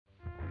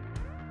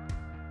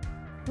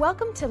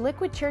Welcome to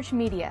Liquid Church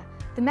Media.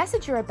 The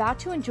message you're about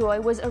to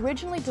enjoy was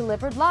originally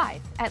delivered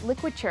live at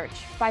Liquid Church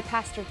by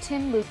Pastor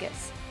Tim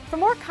Lucas. For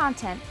more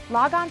content,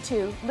 log on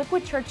to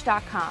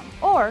liquidchurch.com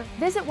or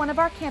visit one of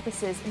our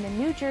campuses in the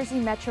New Jersey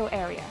metro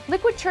area.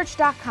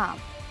 liquidchurch.com,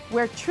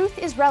 where truth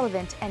is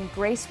relevant and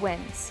grace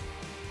wins.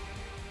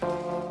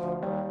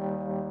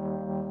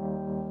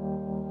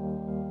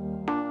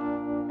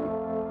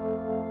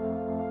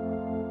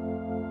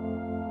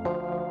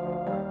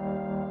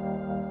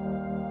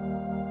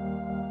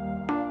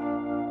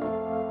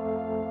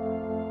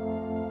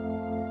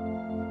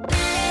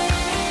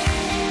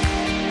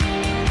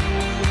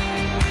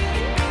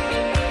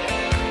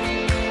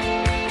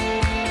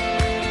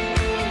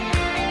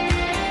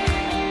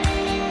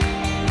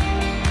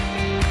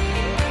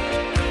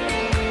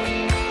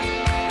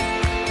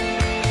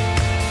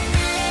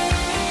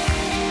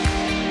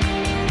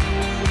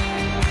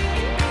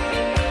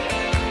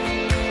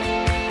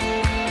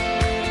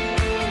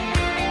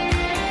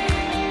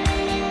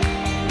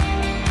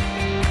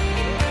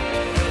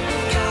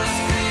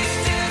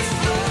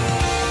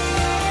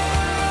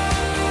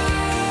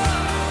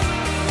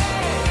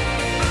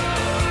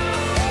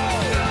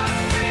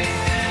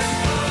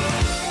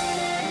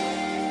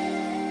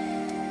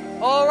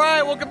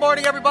 Good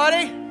morning,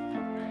 everybody.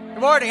 Good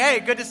morning. Hey,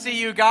 good to see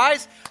you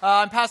guys.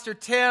 I'm Pastor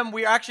Tim.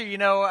 We actually,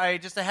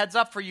 just a heads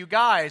up for you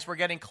guys. We're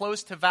getting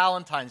close to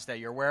Valentine's Day.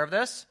 You're aware of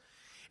this?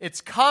 It's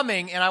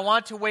coming, and I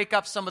want to wake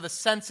up some of the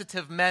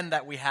sensitive men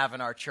that we have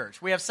in our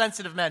church. We have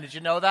sensitive men. Did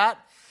you know that?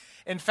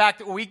 In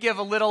fact, we give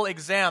a little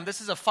exam. This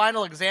is a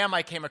final exam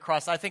I came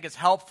across. I think it's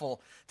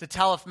helpful to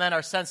tell if men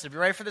are sensitive. You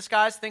ready for this,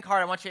 guys? Think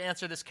hard. I want you to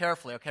answer this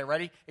carefully. Okay,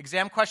 ready?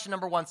 Exam question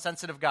number 1,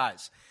 sensitive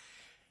guys.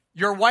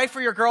 Your wife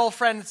or your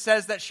girlfriend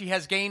says that she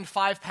has gained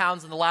 5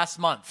 pounds in the last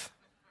month.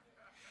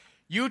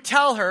 You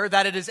tell her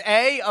that it is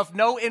A, of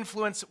no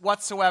influence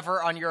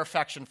whatsoever on your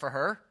affection for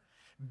her.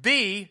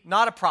 B,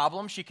 not a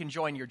problem, she can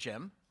join your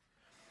gym.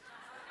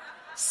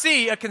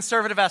 C, a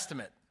conservative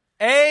estimate.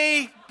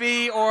 A,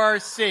 B, or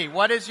C.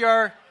 What is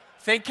your...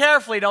 Think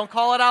carefully, don't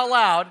call it out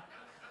loud.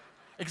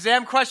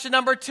 Exam question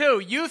number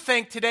 2. You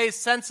think today's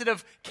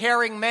sensitive,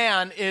 caring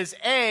man is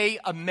A,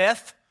 a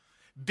myth,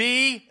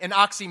 B, an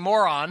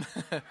oxymoron,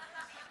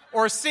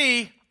 or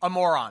C, a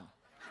moron.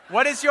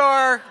 What is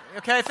your,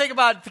 think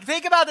about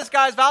this,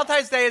 guys.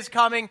 Valentine's Day is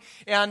coming,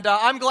 and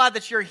I'm glad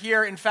that you're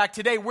here. In fact,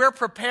 today we're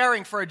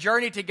preparing for a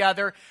journey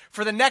together.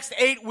 For the next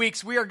 8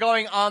 weeks, we are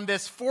going on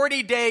this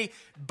 40-day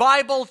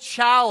Bible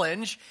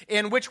challenge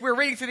in which we're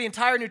reading through the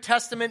entire New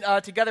Testament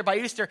together by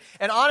Easter.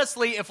 And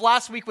honestly, if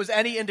last week was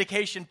any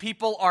indication,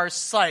 people are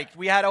psyched.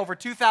 We had over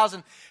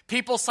 2,000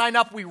 people sign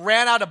up. We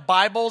ran out of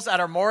Bibles at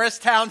our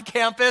Morristown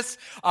campus.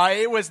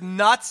 It was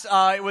nuts.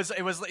 It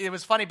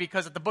was funny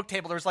because at the book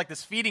table there was like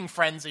this feeding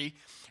frenzy,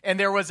 and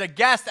there was a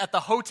guest at the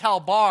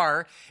hotel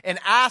bar and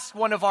asked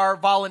one of our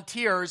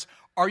volunteers,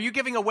 "Are you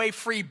giving away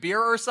free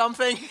beer or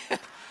something?"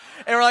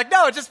 And we're like,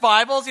 "No, just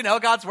Bibles,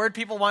 God's Word."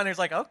 People want. He's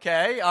like,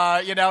 "Okay,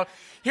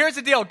 Here's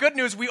the deal. Good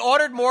news. We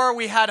ordered more.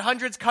 We had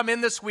hundreds come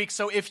in this week.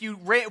 So if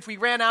we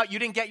ran out, you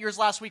didn't get yours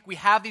last week, we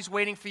have these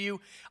waiting for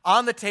you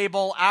on the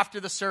table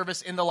after the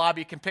service in the lobby.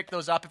 You can pick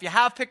those up. If you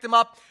have picked them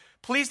up,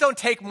 please don't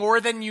take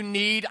more than you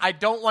need. I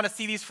don't want to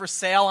see these for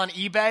sale on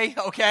eBay,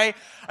 okay?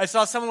 I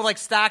saw someone with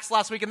stacks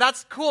last week, and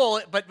that's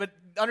cool, but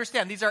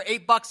understand, these are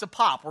 $8 a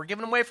pop. We're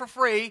giving them away for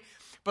free.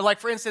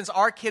 But for instance,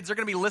 our kids are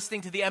going to be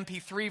listening to the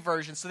MP3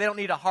 version, so they don't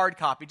need a hard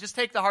copy. Just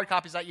take the hard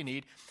copies that you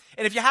need.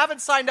 And if you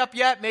haven't signed up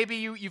yet, maybe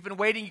you've been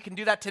waiting, you can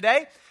do that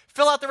today.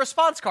 Fill out the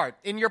response card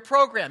in your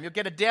program. You'll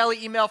get a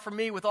daily email from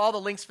me with all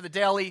the links for the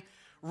daily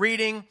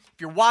reading.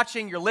 If you're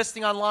watching, you're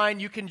listening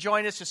online, you can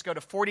join us. Just go to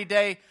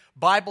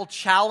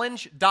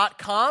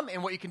 40daybiblechallenge.com,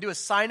 and what you can do is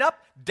sign up,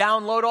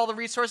 download all the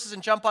resources,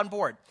 and jump on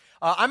board.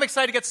 I'm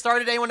excited to get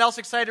started. Anyone else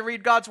excited to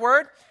read God's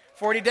Word?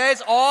 40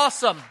 days?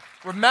 Awesome.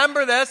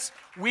 Remember this.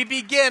 We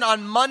begin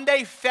on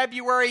Monday,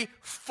 February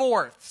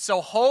 4th. So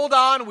hold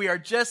on. We are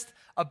just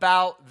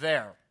about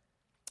there.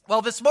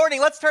 Well, this morning,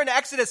 let's turn to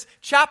Exodus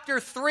chapter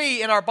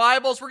 3 in our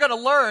Bibles. We're going to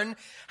learn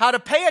how to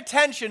pay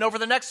attention over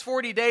the next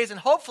 40 days, and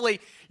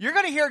hopefully you're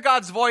going to hear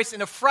God's voice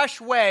in a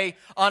fresh way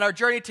on our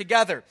journey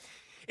together.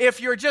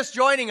 If you're just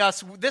joining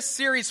us, this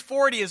series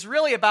 40 is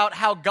really about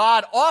how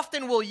God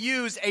often will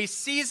use a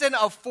season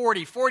of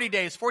 40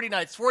 days, 40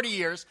 nights, 40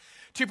 years,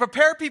 to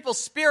prepare people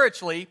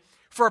spiritually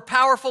for a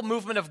powerful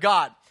movement of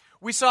God.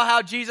 We saw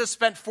how Jesus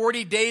spent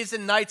 40 days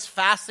and nights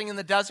fasting in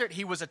the desert.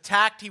 He was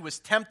attacked. He was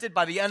tempted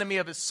by the enemy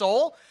of his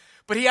soul.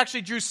 But he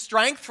actually drew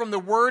strength from the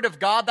Word of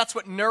God. That's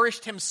what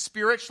nourished him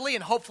spiritually.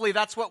 And hopefully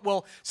that's what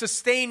will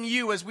sustain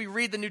you as we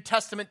read the New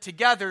Testament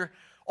together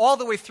all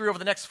the way through over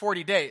the next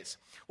 40 days.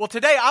 Well,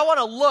 today I want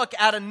to look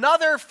at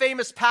another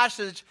famous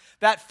passage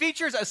that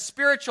features a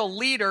spiritual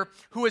leader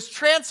who is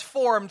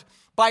transformed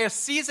by a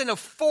season of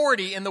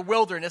 40 in the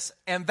wilderness,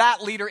 and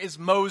that leader is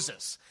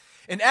Moses.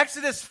 In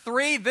Exodus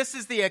 3, this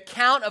is the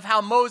account of how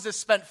Moses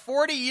spent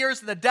 40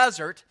 years in the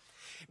desert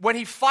when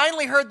he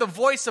finally heard the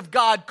voice of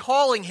God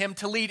calling him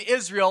to lead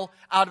Israel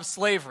out of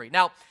slavery.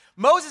 Now,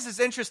 Moses is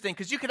interesting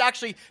because you could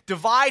actually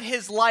divide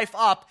his life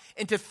up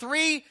into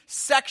 3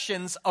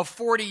 sections of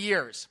 40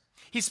 years.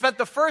 He spent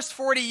the first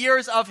 40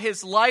 years of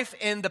his life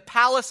in the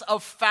palace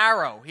of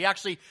Pharaoh. He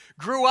actually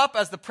grew up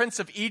as the prince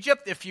of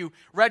Egypt. If you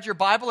read your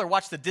Bible or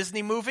watched the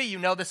Disney movie, you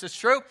know this is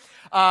true.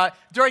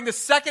 During the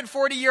second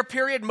 40-year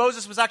period,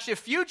 Moses was actually a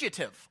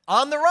fugitive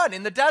on the run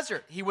in the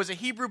desert. He was a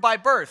Hebrew by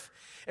birth.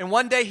 And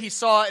one day he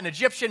saw an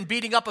Egyptian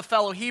beating up a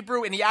fellow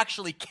Hebrew, and he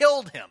actually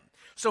killed him.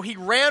 So he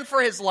ran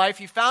for his life.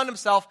 He found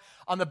himself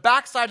on the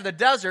backside of the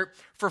desert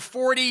for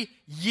 40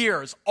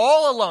 years,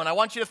 all alone. I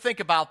want you to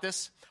think about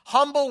this.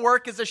 Humble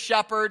work as a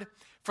shepherd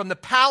from the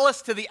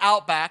palace to the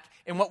outback.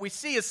 And what we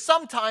see is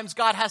sometimes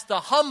God has to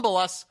humble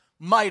us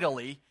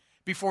mightily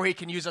before he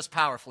can use us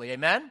powerfully.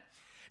 Amen?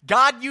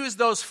 God used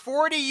those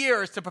 40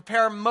 years to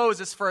prepare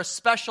Moses for a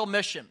special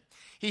mission.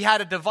 He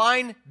had a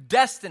divine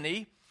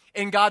destiny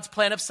in God's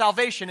plan of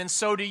salvation, and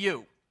so do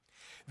you.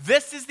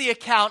 This is the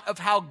account of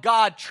how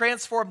God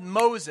transformed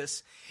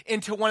Moses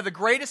into one of the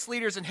greatest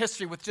leaders in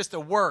history with just a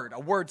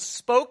word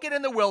spoken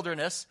in the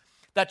wilderness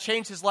that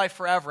changed his life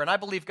forever. And I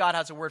believe God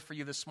has a word for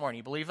you this morning.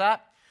 You believe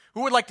that?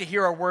 Who would like to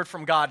hear a word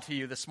from God to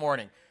you this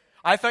morning?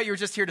 I thought you were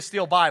just here to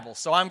steal Bibles,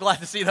 so I'm glad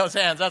to see those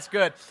hands. That's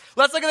good.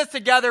 Let's look at this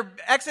together.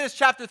 Exodus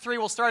chapter 3,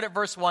 we'll start at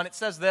verse 1. It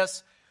says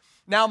this: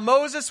 Now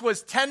Moses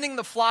was tending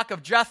the flock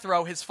of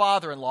Jethro, his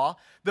father-in-law,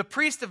 the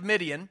priest of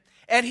Midian,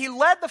 and he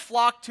led the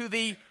flock to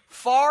the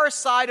far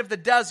side of the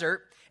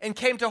desert and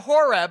came to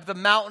Horeb, the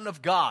mountain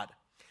of God.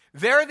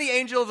 There the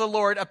angel of the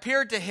Lord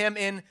appeared to him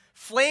in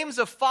flames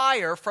of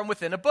fire from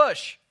within a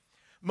bush.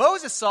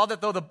 Moses saw that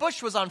though the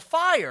bush was on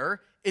fire,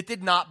 it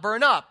did not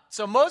burn up.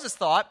 So Moses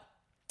thought,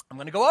 I'm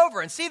going to go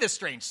over and see this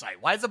strange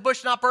sight. Why does the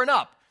bush not burn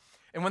up?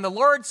 And when the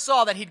Lord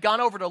saw that he'd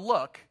gone over to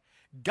look,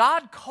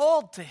 God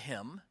called to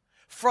him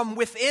from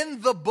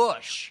within the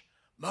bush,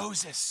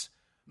 Moses,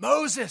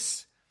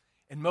 Moses.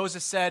 And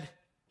Moses said,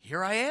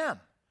 Here I am.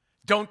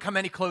 Don't come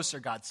any closer,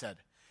 God said.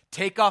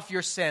 Take off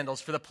your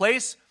sandals, for the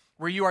place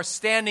where you are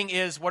standing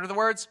is, what are the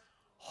words?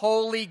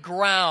 Holy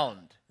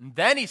ground. And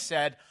then he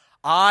said,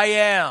 I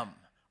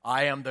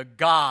am the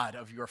God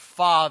of your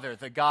father,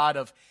 the God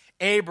of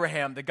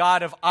Abraham, the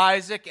God of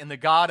Isaac, and the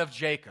God of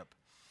Jacob.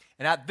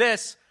 And at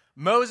this,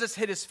 Moses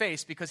hid his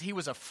face because he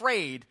was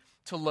afraid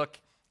to look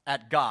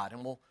at God.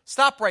 And we'll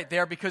stop right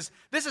there because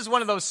this is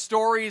one of those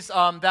stories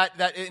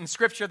that in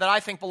Scripture that I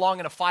think belong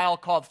in a file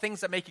called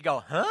Things That Make You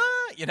Go, Huh?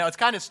 You know, it's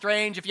kind of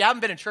strange. If you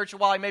haven't been in church a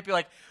while, you may be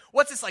like,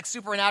 what's this like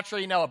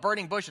supernatural, a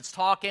burning bush, it's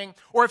talking?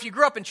 Or if you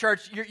grew up in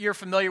church, you're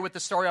familiar with the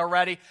story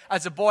already.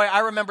 As a boy, I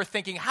remember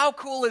thinking, how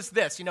cool is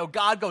this?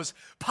 God goes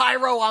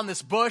pyro on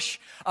this bush.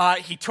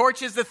 He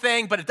torches the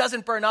thing, but it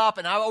doesn't burn up.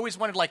 And I always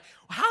wondered,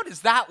 how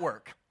does that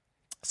work?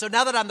 So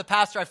now that I'm the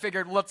pastor, I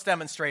figured let's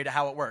demonstrate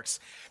how it works.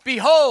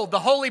 Behold, the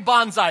holy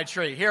bonsai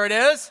tree. Here it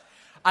is.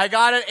 I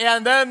got it.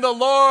 And then the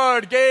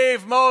Lord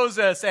gave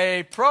Moses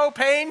a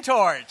propane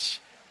torch.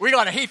 We're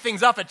going to heat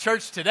things up at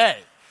church today.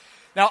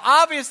 Now,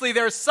 obviously,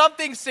 there's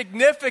something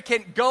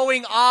significant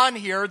going on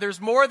here. There's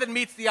more than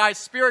meets the eye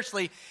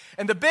spiritually.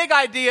 And the big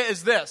idea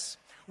is this.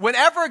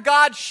 Whenever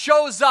God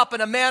shows up in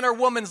a man or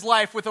woman's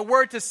life with a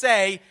word to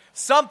say,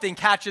 something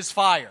catches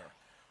fire.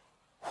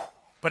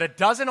 But it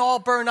doesn't all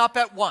burn up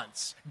at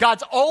once.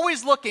 God's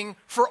always looking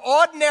for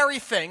ordinary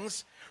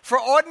things, for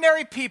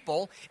ordinary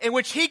people, in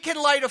which he can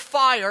light a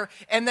fire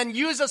and then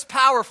use us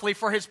powerfully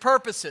for his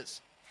purposes.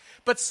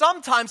 But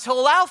sometimes he'll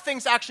allow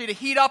things actually to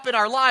heat up in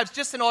our lives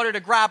just in order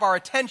to grab our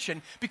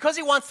attention because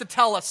he wants to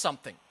tell us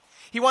something.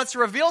 He wants to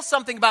reveal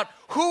something about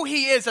who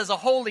he is as a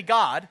holy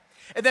God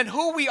and then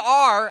who we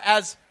are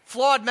as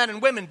flawed men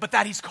and women, but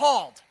that he's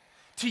called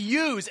to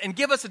use and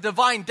give us a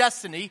divine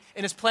destiny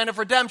in his plan of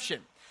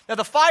redemption. Now,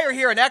 the fire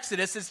here in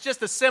Exodus is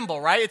just a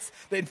symbol, right?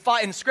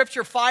 In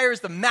Scripture, fire is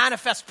the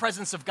manifest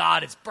presence of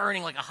God. It's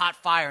burning like a hot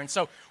fire. And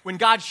so when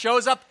God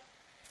shows up,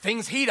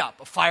 things heat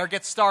up. A fire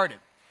gets started.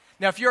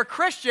 Now, if you're a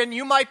Christian,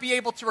 you might be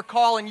able to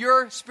recall in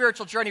your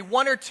spiritual journey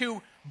 1 or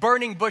 2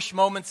 burning bush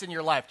moments in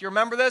your life. Do you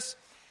remember this?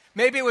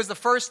 Maybe it was the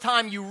first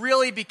time you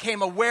really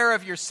became aware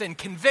of your sin,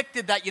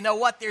 convicted that,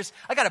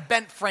 I got a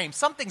bent frame.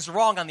 Something's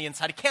wrong on the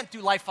inside. I can't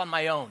do life on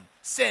my own.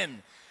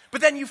 Sin.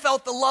 But then you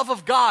felt the love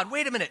of God.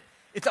 Wait a minute.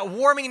 It's a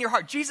warming in your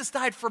heart. Jesus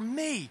died for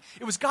me.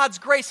 It was God's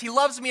grace. He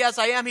loves me as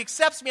I am. He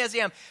accepts me as I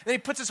am. And then he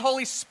puts his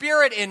Holy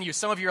Spirit in you.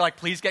 Some of you are like,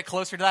 please get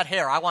closer to that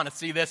hair. I want to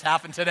see this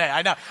happen today.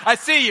 I know. I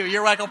see you.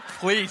 You're like, oh,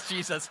 please,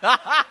 Jesus.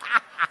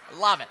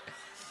 Love it.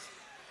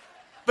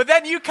 But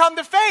then you come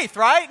to faith,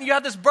 right? And you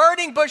have this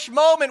burning bush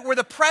moment where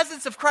the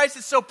presence of Christ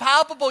is so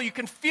palpable. You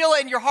can feel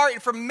it in your heart.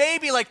 And for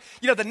maybe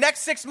the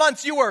next 6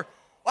 months,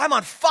 I'm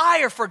on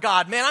fire for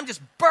God, man. I'm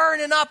just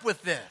burning up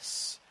with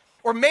this.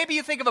 Or maybe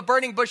you think of a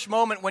burning bush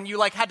moment when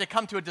you had to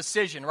come to a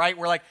decision, right?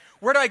 Where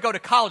where do I go to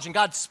college? And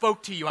God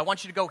spoke to you. I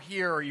want you to go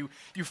here. Or you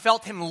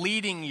felt him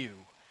leading you.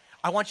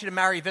 I want you to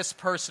marry this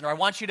person. Or I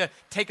want you to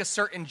take a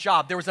certain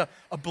job. There was a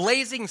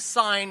blazing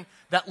sign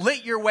that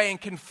lit your way and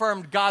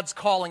confirmed God's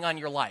calling on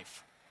your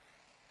life.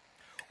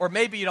 Or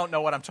maybe you don't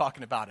know what I'm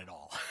talking about at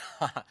all.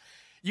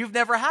 You've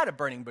never had a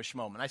burning bush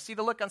moment. I see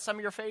the look on some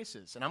of your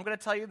faces. And I'm going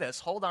to tell you this.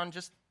 Hold on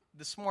just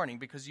this morning,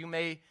 because you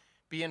may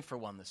be in for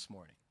one this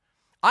morning.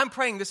 I'm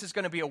praying this is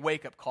going to be a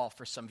wake-up call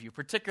for some of you,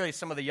 particularly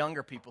some of the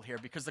younger people here,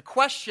 because the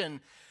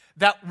question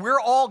that we're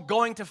all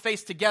going to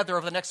face together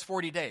over the next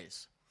 40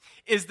 days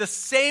is the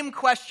same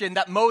question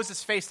that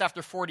Moses faced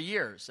after 40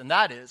 years, and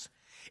that is,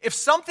 if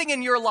something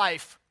in your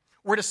life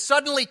were to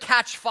suddenly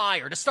catch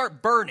fire, to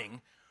start burning,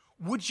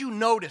 would you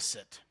notice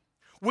it?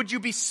 Would you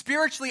be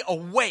spiritually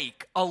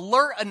awake,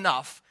 alert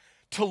enough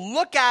to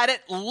look at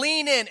it,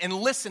 lean in, and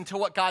listen to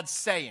what God's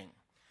saying,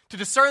 to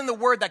discern the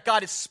word that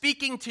God is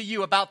speaking to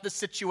you about this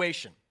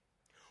situation?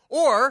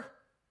 Or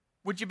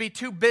would you be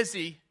too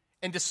busy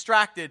and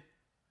distracted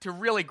to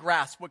really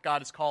grasp what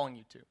God is calling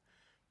you to?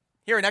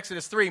 Here in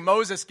Exodus 3,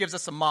 Moses gives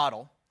us a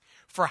model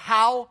for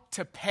how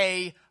to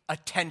pay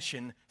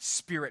attention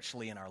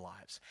spiritually in our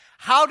lives.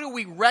 How do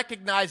we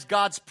recognize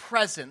God's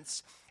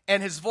presence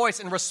and his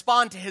voice and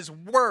respond to his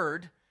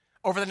word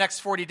over the next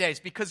 40 days?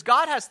 Because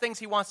God has things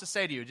he wants to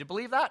say to you. Do you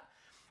believe that?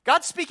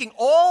 God's speaking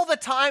all the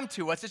time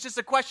to us. It's just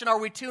a question, are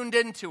we tuned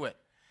into it?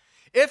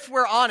 If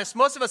we're honest,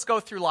 most of us go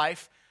through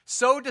life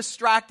so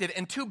distracted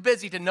and too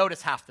busy to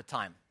notice half the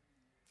time.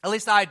 At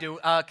least I do.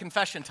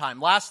 Confession time.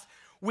 Last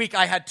week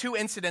I had 2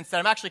 incidents that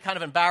I'm actually kind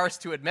of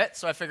embarrassed to admit,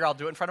 so I figure I'll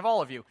do it in front of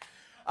all of you.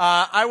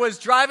 I was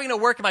driving to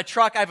work in my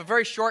truck. I have a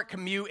very short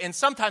commute, and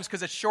sometimes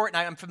because it's short and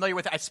I'm familiar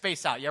with it, I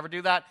space out. You ever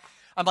do that?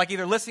 I'm like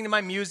either listening to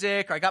my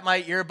music, or I got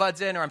my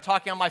earbuds in, or I'm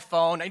talking on my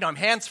phone. You know, I'm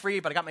hands-free,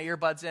 but I got my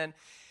earbuds in.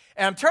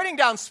 And I'm turning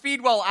down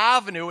Speedwell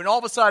Avenue, and all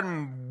of a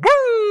sudden,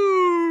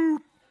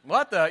 woo!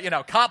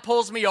 Cop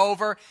pulls me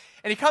over,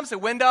 and he comes to the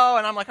window,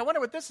 and I'm like, I wonder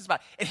what this is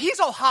about. And he's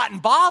all hot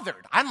and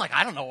bothered. I'm like,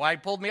 I don't know why he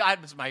pulled me.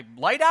 Was my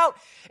light out?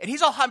 And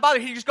he's all hot and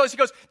bothered. He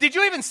goes, did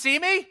you even see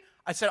me?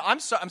 I said, I'm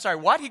sorry,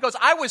 what? He goes,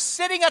 I was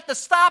sitting at the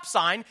stop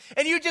sign,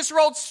 and you just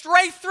rolled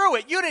straight through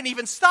it. You didn't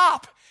even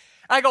stop.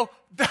 And I go,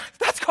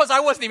 that's because I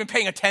wasn't even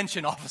paying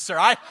attention, officer.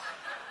 I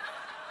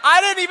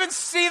didn't even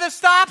see the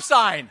stop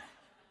sign.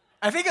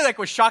 I think he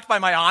was shocked by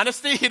my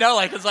honesty,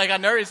 it's like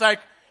on nerve. He's like,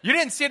 you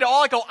didn't see it at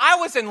all? I go, I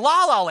was in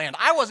La La Land.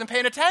 I wasn't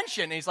paying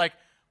attention. And he's like,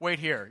 wait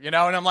here, and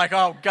I'm like,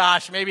 oh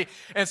gosh, maybe.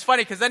 And it's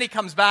funny because then he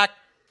comes back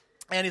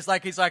and he's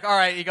like, all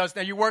right. He goes,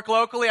 now you work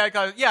locally? I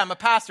go, yeah, I'm a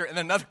pastor. And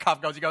then another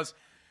cop goes,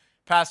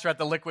 pastor at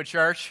the Liquid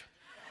Church?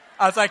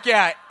 I was like,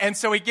 yeah. And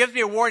so he gives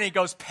me a warning. He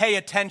goes, pay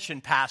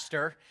attention,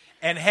 pastor,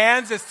 and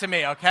hands this to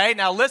me, okay?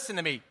 Now listen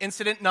to me.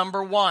 Incident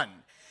number 1.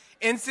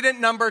 Incident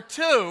number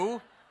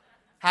 2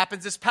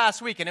 happens this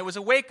past week, and it was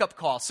a wake-up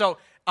call. So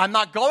I'm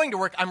not going to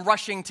work. I'm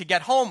rushing to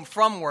get home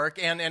from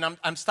work, and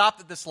I'm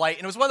stopped at this light.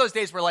 And it was one of those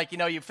days where,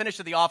 you finish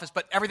at the office,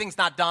 but everything's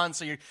not done,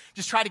 so you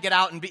just try to get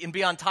out and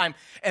be on time.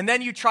 And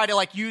then you try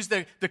to, use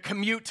the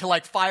commute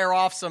to, fire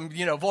off some,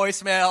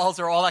 voicemails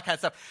or all that kind of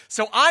stuff.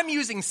 So I'm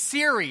using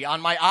Siri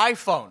on my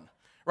iPhone,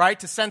 right,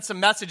 to send some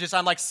messages.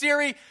 I'm like,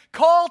 Siri,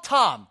 call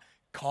Tom.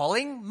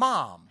 Calling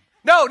mom.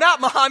 No,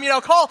 not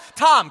mom, call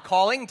Tom.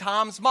 Calling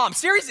Tom's mom.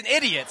 Siri's an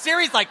idiot.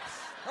 Siri's like,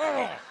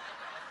 ugh.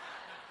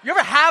 You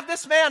ever have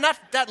this, man?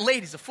 That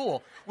lady's a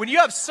fool. When you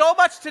have so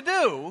much to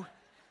do,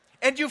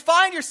 and you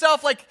find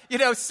yourself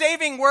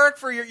saving work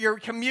for your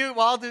commute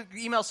while the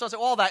email, so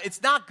all that,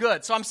 it's not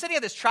good. So I'm sitting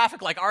at this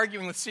traffic light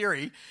arguing with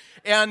Siri,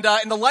 and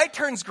the light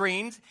turns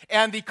green,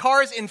 and the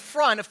cars in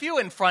front, a few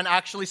in front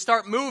actually,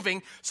 start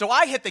moving. So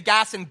I hit the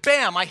gas, and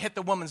bam, I hit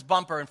the woman's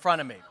bumper in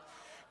front of me.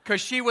 Because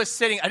she was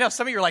sitting, I know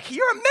some of you are like,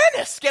 you're a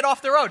menace, get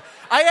off the road.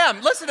 I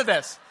am, listen to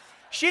this.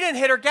 She didn't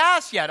hit her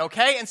gas yet,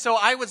 okay? And so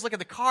I was looking at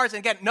the cars, and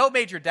again, no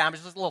major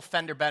damage, just a little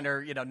fender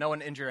bender, no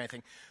one injured or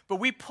anything. But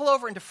we pull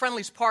over into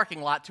Friendly's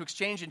parking lot to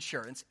exchange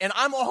insurance, and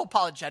I'm all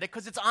apologetic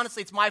because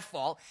it's my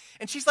fault.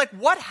 And she's like,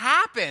 what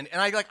happened? And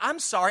I'm like, I'm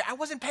sorry, I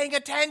wasn't paying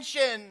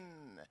attention.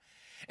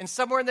 And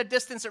somewhere in the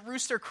distance, a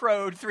rooster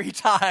crowed 3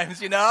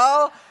 times, And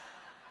that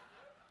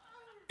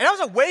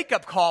was a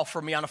wake-up call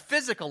for me on a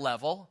physical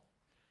level.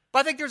 But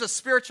I think there's a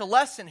spiritual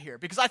lesson here,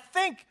 because I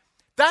think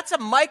that's a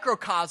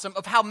microcosm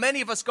of how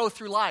many of us go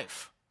through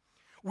life.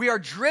 We are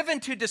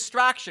driven to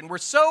distraction. We're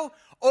so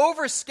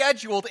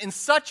overscheduled in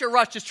such a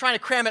rush, just trying to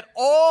cram it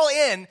all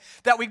in,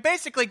 that we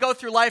basically go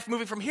through life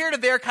moving from here to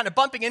there, kind of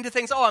bumping into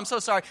things. Oh, I'm so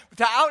sorry.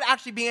 Without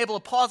actually being able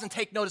to pause and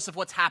take notice of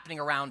what's happening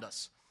around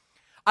us.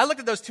 I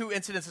looked at those 2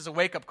 incidents as a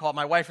wake-up call.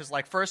 My wife is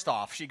like, first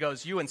off, she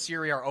goes, you and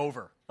Siri are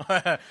over.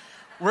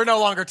 We're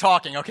no longer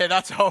talking, okay?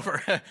 That's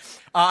over.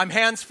 I'm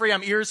hands-free,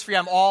 I'm ears-free,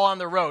 I'm all on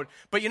the road.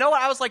 But you know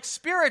what? I was like,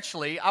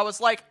 spiritually, I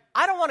was like,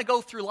 I don't want to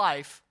go through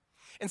life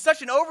in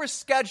such an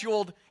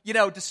overscheduled,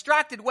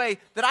 distracted way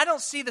that I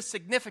don't see the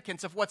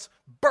significance of what's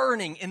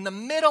burning in the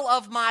middle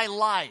of my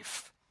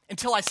life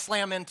until I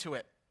slam into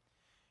it.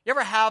 You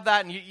ever have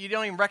that and you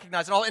don't even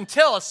recognize it all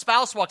until a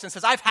spouse walks in and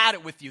says, I've had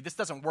it with you. This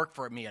doesn't work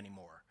for me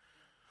anymore.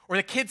 Or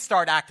the kids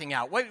start acting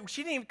out.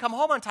 She didn't even come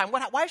home on time.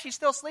 Why is she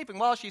still sleeping?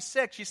 Well, she's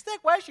sick. She's sick.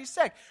 Why is she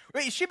sick?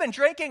 Wait, has she been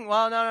drinking?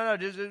 Well, no.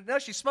 No,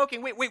 she's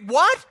smoking. Wait,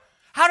 what?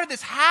 How did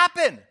this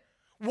happen?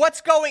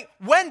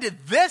 When did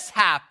this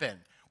happen?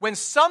 When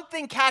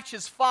something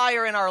catches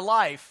fire in our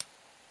life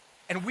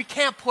and we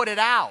can't put it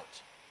out.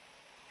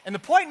 And the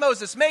point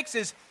Moses makes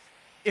is,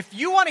 if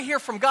you want to hear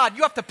from God,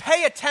 you have to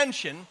pay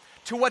attention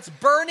to what's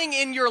burning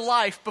in your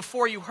life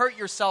before you hurt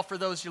yourself or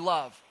those you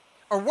love.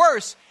 Or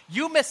worse,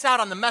 you miss out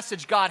on the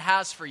message God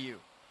has for you.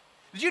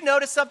 Did you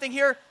notice something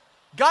here?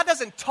 God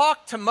doesn't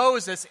talk to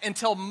Moses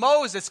until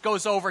Moses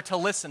goes over to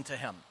listen to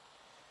him.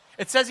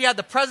 It says he had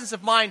the presence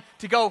of mind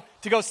to go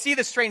see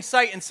the strange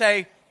sight and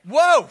say,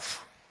 whoa,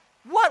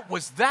 what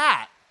was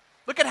that?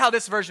 Look at how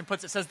this version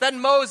puts it. It says, then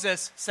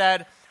Moses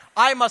said,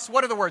 I must,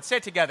 what are the words? Say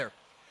it together.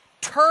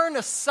 Turn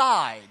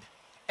aside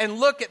and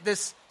look at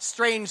this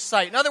strange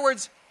sight. In other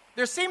words,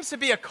 there seems to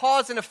be a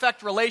cause and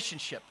effect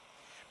relationship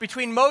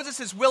between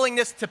Moses'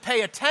 willingness to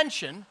pay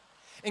attention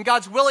and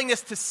God's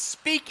willingness to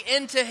speak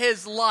into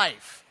his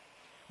life.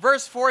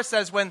 Verse 4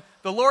 says, when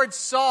the Lord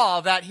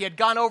saw that he had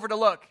gone over to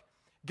look,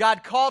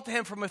 God called to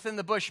him from within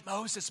the bush,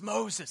 Moses,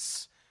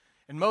 Moses.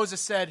 And Moses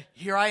said,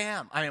 here I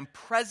am. I am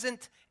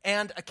present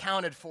and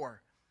accounted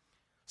for.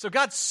 So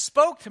God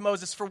spoke to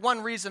Moses for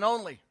one reason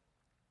only.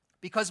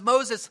 Because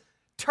Moses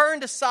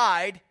turned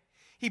aside,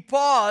 he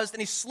paused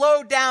and he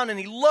slowed down and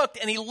he looked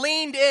and he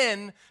leaned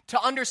in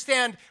to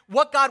understand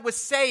what God was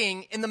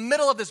saying in the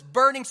middle of this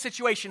burning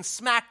situation,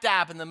 smack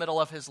dab in the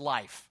middle of his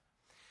life.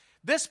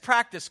 This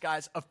practice,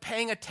 guys, of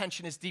paying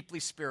attention is deeply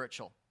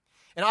spiritual.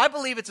 And I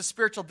believe it's a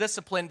spiritual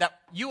discipline that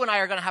you and I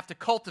are going to have to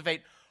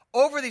cultivate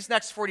over these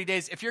next 40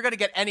 days if you're going to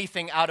get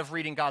anything out of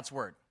reading God's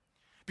word.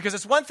 Because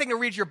it's one thing to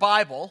read your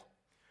Bible,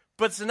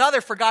 but it's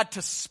another for God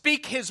to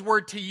speak his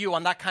word to you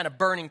on that kind of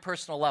burning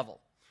personal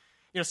level.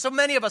 You know, so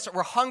many of us,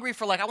 we're hungry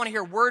for I want to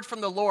hear a word from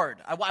the Lord.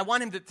 I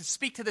want him to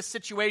speak to this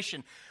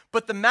situation.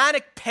 But the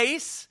manic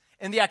pace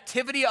and the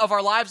activity of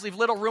our lives leave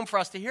little room for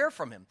us to hear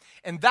from him.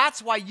 And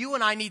that's why you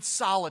and I need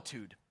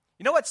solitude.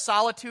 You know what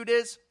solitude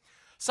is?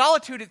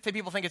 Solitude,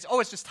 people think it's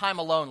just time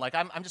alone.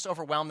 I'm just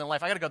overwhelmed in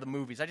life. I got to go to the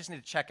movies. I just need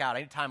to check out. I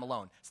need time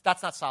alone.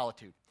 That's not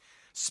solitude.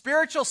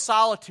 Spiritual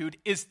solitude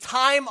is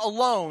time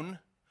alone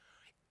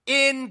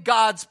in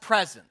God's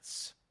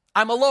presence.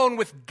 I'm alone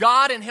with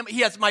God and him.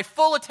 He has my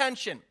full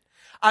attention.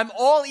 I'm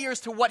all ears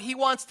to what he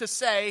wants to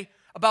say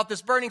about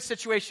this burning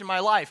situation in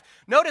my life.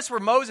 Notice where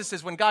Moses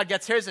is when God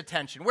gets his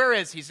attention. Where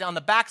is he? He's on the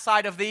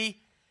backside of the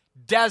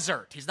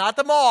desert. He's not at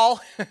the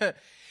mall.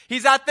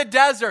 He's at the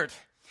desert.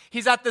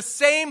 He's at the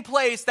same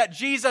place that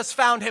Jesus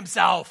found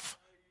himself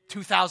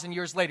 2,000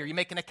 years later. You're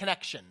making a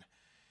connection.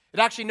 It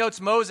actually notes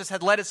Moses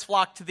had led his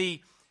flock to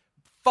the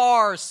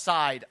far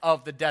side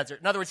of the desert.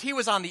 In other words, he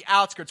was on the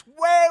outskirts,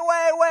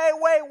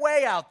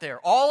 way out there,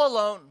 all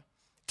alone,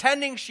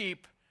 tending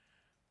sheep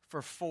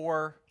for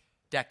 4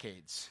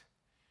 decades.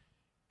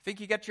 Think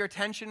you get your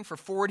attention for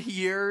 40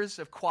 years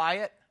of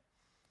quiet?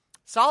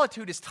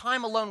 Solitude is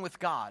time alone with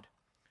God,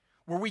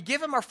 where we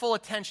give him our full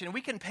attention and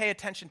we can pay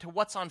attention to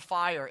what's on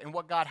fire and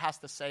what God has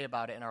to say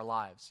about it in our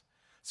lives.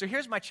 So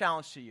here's my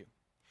challenge to you.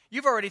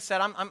 You've already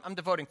said, I'm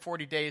devoting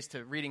 40 days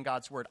to reading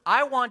God's word.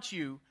 I want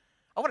to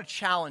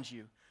challenge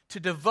you to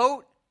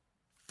devote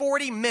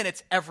 40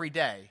 minutes every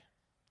day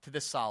to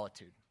this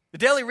solitude. The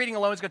daily reading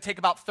alone is going to take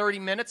about 30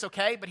 minutes,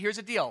 okay? But here's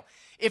the deal.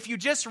 If you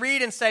just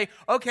read and say,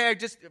 okay, I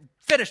just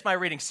finished my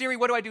reading. Siri,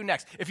 what do I do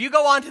next? If you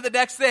go on to the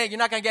next thing, you're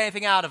not going to get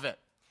anything out of it.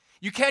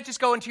 You can't just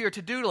go into your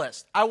to-do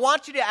list. I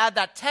want you to add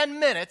that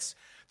 10 minutes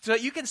so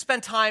that you can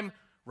spend time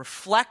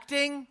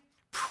reflecting,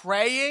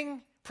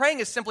 praying. Praying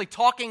is simply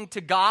talking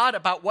to God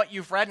about what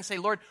you've read and say,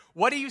 Lord,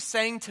 what are you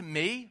saying to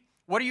me?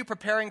 What are you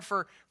preparing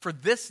for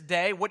this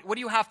day? What do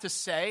you have to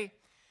say?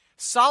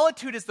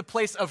 Solitude is the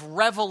place of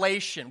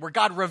revelation, where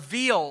God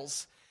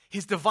reveals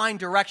his divine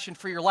direction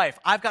for your life.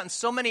 I've gotten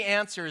so many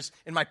answers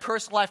in my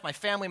personal life, my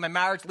family, my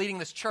marriage, leading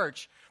this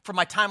church from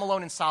my time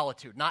alone in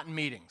solitude, not in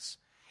meetings.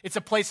 It's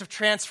a place of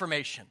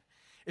transformation.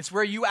 It's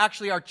where you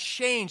actually are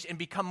changed and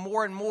become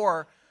more and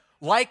more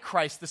like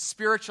Christ, the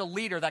spiritual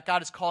leader that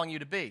God is calling you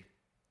to be.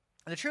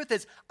 And the truth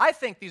is, I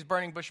think these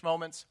burning bush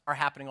moments are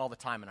happening all the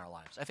time in our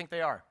lives. I think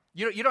they are.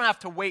 You don't have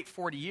to wait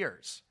 40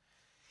 years.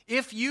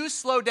 If you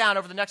slow down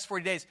over the next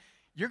 40 days,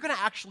 you're going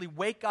to actually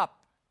wake up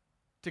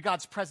to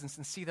God's presence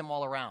and see them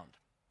all around.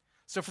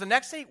 So for the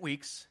next 8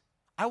 weeks,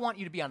 I want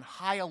you to be on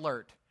high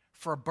alert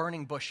for a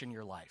burning bush in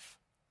your life.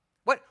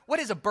 What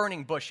is a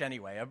burning bush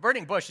anyway? A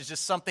burning bush is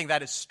just something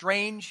that is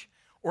strange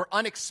or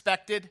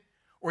unexpected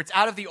or it's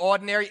out of the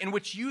ordinary in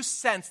which you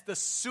sense the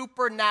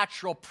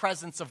supernatural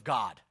presence of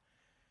God.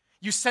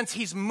 You sense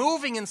he's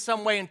moving in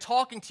some way and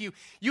talking to you.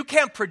 You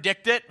can't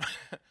predict it.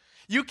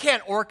 You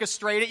can't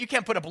orchestrate it. You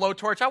can't put a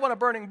blowtorch. I want a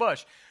burning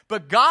bush.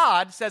 But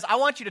God says, I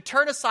want you to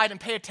turn aside and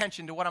pay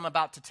attention to what I'm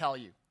about to tell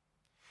you.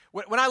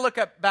 When I look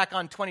back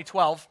on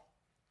 2012,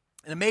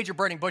 and a major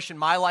burning bush in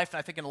my life, and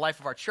I think in the life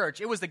of our church,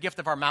 it was the gift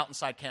of our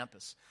Mountainside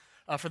campus.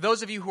 For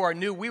those of you who are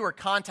new, we were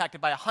contacted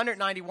by a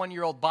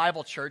 191-year-old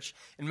Bible church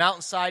in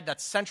Mountainside,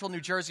 that's central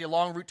New Jersey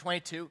along Route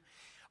 22.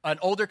 An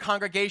older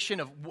congregation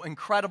of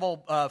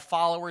incredible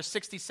followers,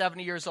 60,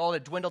 70 years old.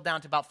 It dwindled down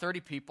to about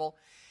 30 people.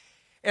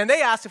 And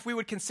they asked if we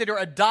would consider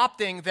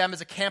adopting them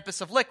as a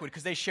campus of Liquid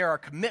because they share our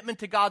commitment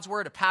to God's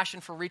word, a passion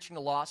for reaching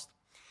the lost.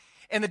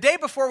 And the day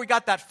before we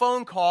got that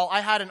phone call,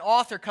 I had an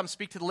author come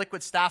speak to the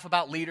Liquid staff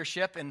about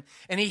leadership, and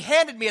he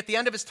handed me at the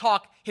end of his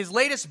talk his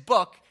latest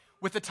book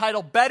with the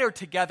title, Better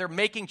Together,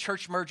 Making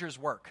Church Mergers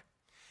Work.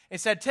 He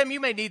said, Tim, you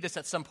may need this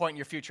at some point in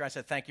your future. I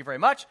said, thank you very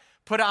much.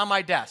 Put it on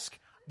my desk.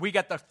 We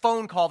got the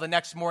phone call the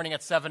next morning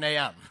at 7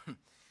 a.m.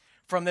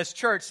 from this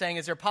church saying,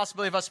 is there a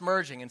possibility of us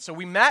merging? And so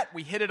we met,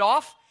 we hit it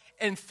off,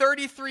 and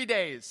 33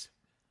 days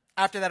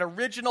after that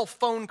original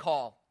phone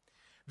call,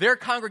 their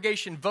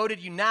congregation voted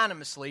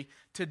unanimously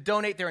to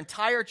donate their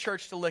entire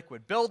church to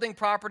Liquid. Building,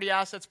 property,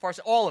 assets,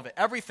 parcels, all of it,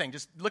 everything.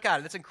 Just look at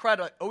it. It's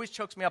incredible. It always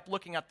chokes me up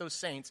looking at those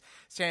saints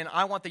saying,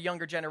 I want the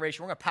younger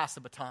generation. We're going to pass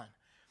the baton.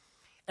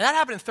 And that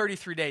happened in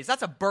 33 days.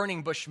 That's a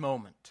burning bush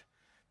moment.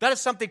 That is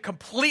something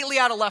completely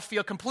out of left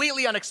field,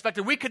 completely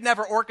unexpected. We could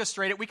never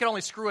orchestrate it. We could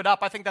only screw it up.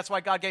 I think that's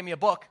why God gave me a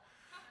book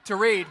to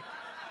read.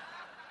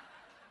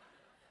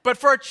 But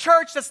for a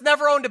church that's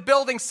never owned a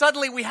building,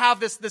 suddenly we have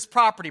this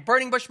property.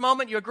 Burning bush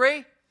moment, you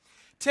agree?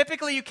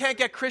 Typically, you can't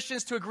get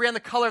Christians to agree on the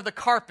color of the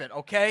carpet,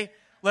 okay?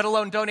 Let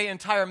alone donate an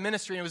entire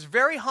ministry. And it was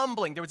very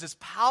humbling. There was this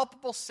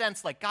palpable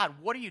sense like, God,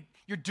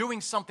 you're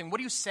doing something. What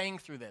are you saying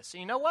through this?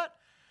 And you know what?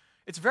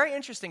 It's very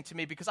interesting to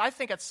me because I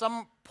think at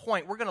some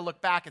point we're going to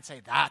look back and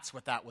say, that's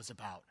what that was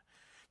about.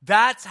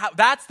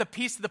 That's the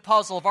piece of the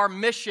puzzle of our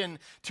mission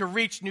to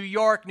reach New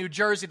York, New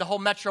Jersey, the whole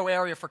metro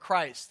area for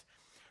Christ.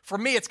 For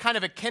me, it's kind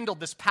of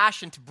enkindled this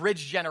passion to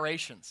bridge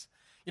generations.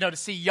 To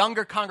see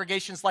younger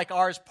congregations like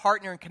ours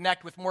partner and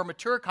connect with more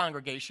mature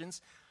congregations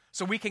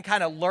so we can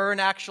kind of learn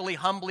actually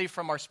humbly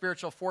from our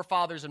spiritual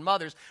forefathers and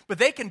mothers, but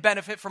they can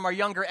benefit from our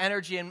younger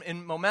energy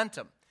and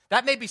momentum.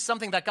 That may be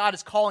something that God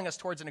is calling us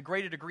towards in a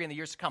greater degree in the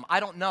years to come.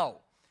 I don't know,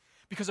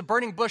 because a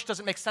burning bush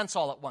doesn't make sense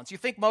all at once. You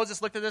think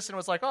Moses looked at this and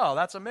was like, oh,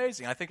 that's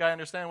amazing. I think I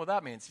understand what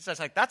that means. He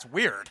says, that's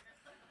weird.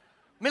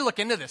 Let me look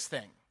into this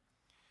thing.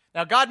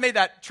 Now, God made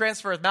that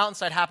transfer of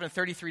Mountainside happen in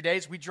 33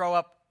 days. We drew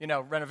up,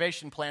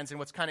 renovation plans, and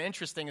what's kind of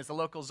interesting is the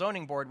local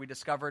zoning board, we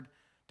discovered,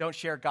 don't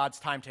share God's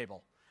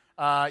timetable.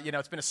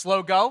 It's been a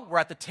slow go. We're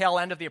at the tail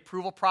end of the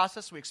approval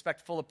process. We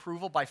expect full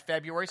approval by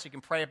February, so you can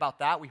pray about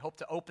that. We hope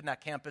to open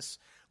that campus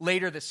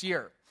later this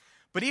year.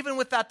 But even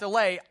with that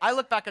delay, I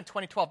look back in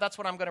 2012. That's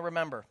what I'm going to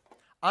remember.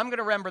 I'm going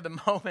to remember the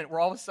moment where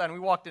all of a sudden we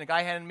walked in, a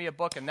guy handed me a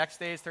book, and next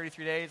day,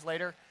 33 days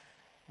later,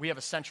 we have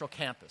a central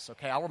campus,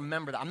 okay? I'll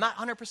remember that. I'm not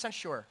 100%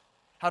 sure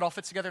how it all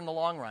fits together in the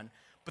long run.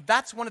 But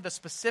that's one of the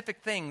specific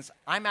things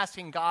I'm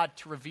asking God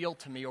to reveal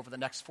to me over the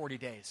next 40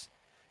 days.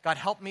 God,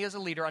 help me as a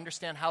leader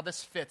understand how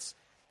this fits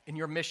in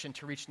your mission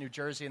to reach New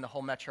Jersey and the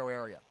whole metro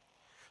area.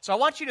 So I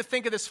want you to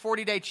think of this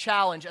 40-day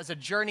challenge as a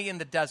journey in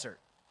the desert.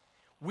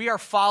 We are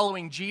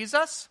following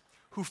Jesus,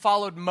 who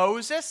followed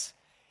Moses,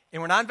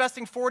 and we're not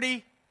investing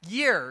 40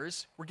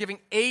 years. We're giving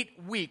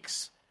 8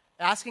 weeks,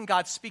 asking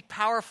God to speak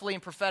powerfully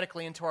and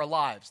prophetically into our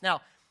lives.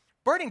 Now,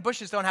 burning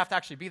bushes don't have to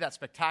actually be that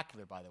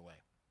spectacular, by the way.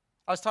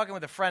 I was talking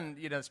with a friend,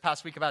 this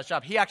past week about his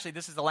job. He actually,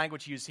 this is the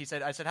language he used. He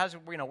said, I said, how's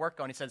work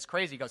going? He said, it's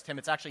crazy. He goes, Tim,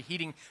 it's actually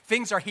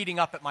things are heating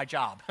up at my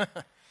job.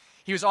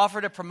 He was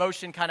offered a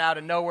promotion kind of out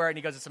of nowhere, and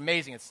he goes, it's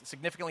amazing. It's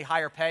significantly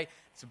higher pay.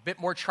 It's a bit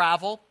more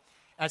travel.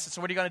 And I said,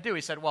 so what are you going to do?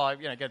 He said, well, I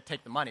got to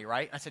take the money,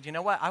 right? I said, you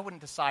know what? I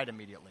wouldn't decide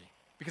immediately,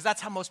 because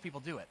that's how most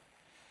people do it.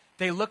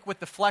 They look with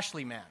the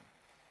fleshly man.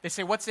 They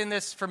say, what's in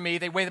this for me?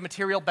 They weigh the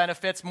material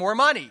benefits, more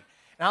money.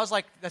 And I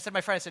said to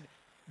my friend, I said,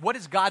 what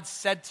has God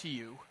said to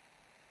you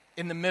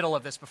in the middle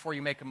of this before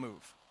you make a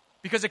move?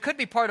 Because it could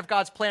be part of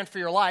God's plan for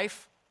your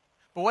life,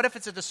 but what if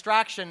it's a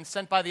distraction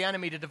sent by the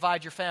enemy to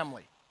divide your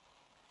family?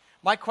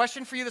 My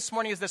question for you this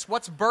morning is this: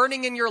 what's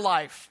burning in your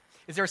life?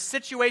 Is there a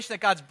situation that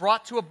God's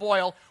brought to a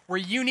boil where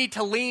you need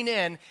to lean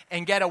in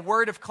and get a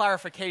word of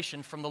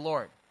clarification from the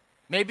Lord?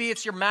 Maybe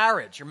it's your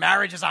marriage. Your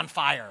marriage is on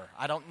fire.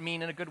 I don't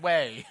mean in a good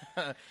way.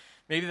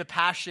 Maybe the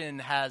passion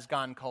has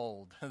gone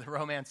cold. The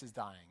romance is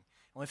dying.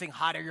 The only thing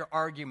hot are your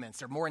arguments.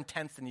 They're more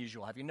intense than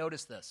usual. Have you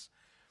noticed this?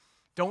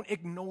 Don't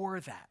ignore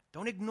that.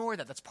 Don't ignore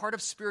that. That's part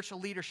of spiritual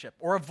leadership.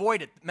 Or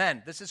avoid it.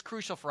 Men, this is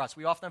crucial for us.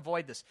 We often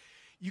avoid this.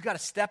 You got to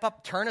step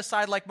up, turn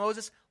aside like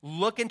Moses,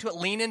 look into it,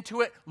 lean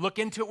into it, look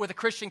into it with a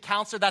Christian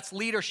counselor. That's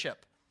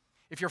leadership.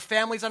 If your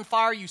family's on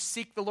fire, you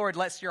seek the Lord,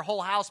 lest your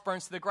whole house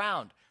burns to the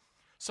ground.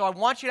 So I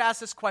want you to ask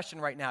this question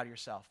right now to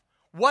yourself.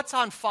 What's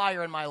on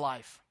fire in my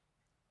life?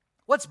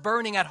 What's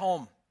burning at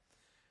home?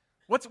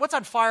 What's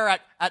on fire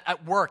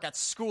at work, at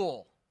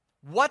school?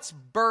 What's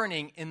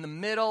burning in the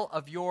middle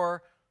of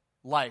your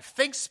life?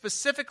 Think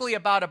specifically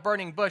about a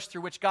burning bush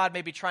through which God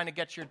may be trying to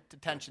get your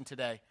attention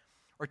today,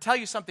 or tell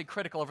you something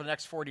critical over the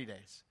next 40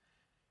 days.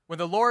 When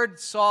the Lord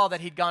saw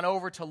that he'd gone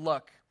over to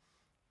look,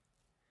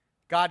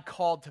 God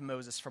called to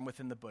Moses from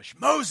within the bush,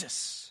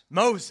 Moses,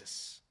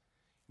 Moses.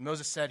 And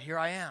Moses said, here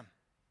I am.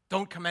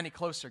 Don't come any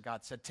closer,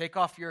 God said. Take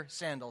off your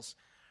sandals,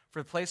 for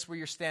the place where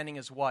you're standing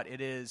is what?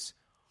 It is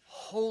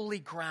holy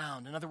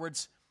ground. In other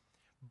words,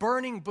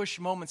 burning bush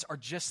moments are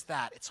just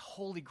that. It's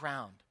holy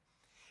ground.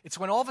 It's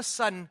when all of a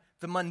sudden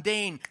the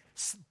mundane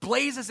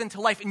blazes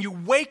into life and you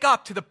wake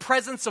up to the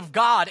presence of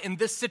God in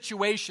this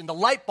situation. The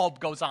light bulb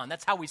goes on.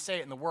 That's how we say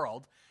it in the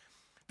world.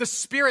 The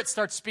Spirit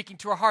starts speaking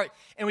to our heart,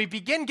 and we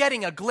begin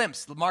getting a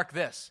glimpse, mark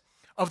this,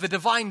 of the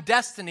divine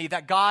destiny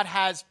that God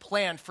has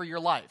planned for your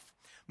life.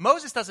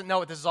 Moses doesn't know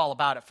what this is all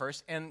about at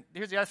first, and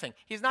here's the other thing.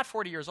 He's not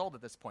 40 years old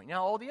at this point. You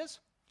know how old he is?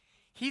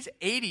 He's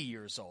 80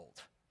 years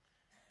old.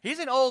 He's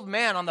an old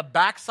man on the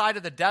backside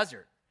of the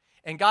desert.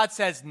 And God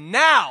says,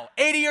 now,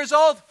 80 years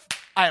old,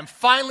 I am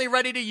finally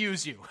ready to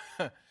use you.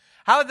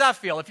 How would that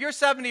feel? If you're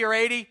 70 or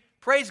 80,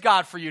 praise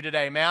God for you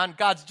today, man.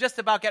 God's just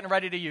about getting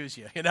ready to use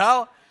you, you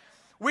know?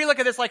 We look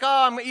at this like,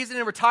 oh, he's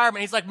in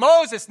retirement. He's like,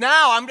 Moses,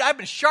 now, I've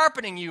been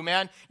sharpening you,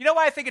 man. You know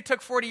why I think it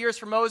took 40 years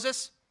for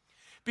Moses?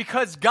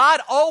 Because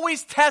God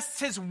always tests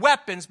his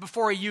weapons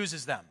before he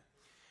uses them.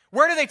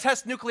 Where do they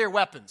test nuclear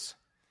weapons?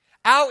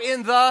 Out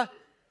in the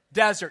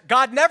desert.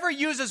 God never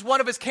uses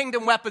one of his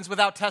kingdom weapons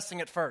without testing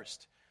it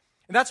first.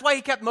 And that's why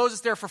he kept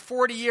Moses there for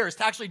 40 years,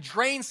 to actually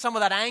drain some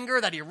of that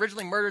anger that he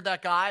originally murdered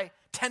that guy,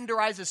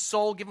 tenderize his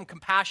soul, give him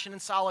compassion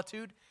and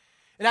solitude,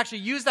 and actually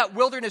use that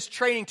wilderness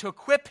training to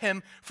equip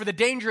him for the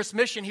dangerous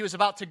mission he was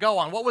about to go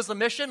on. What was the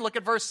mission? Look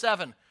at verse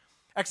 7.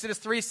 Exodus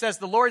 3 says,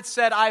 the Lord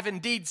said, I've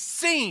indeed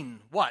seen,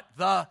 what?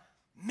 The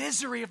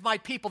misery of my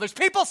people. There's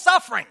people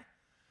suffering.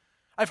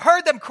 I've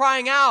heard them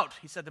crying out,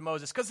 he said to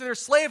Moses, because they're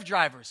slave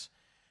drivers.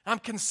 I'm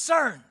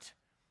concerned.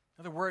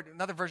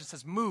 Another version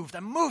says moved.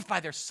 I'm moved by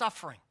their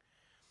suffering.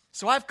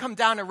 So I've come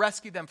down to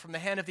rescue them from the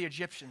hand of the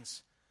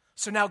Egyptians.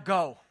 So now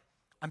go.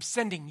 I'm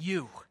sending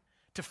you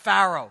to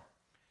Pharaoh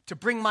to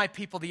bring my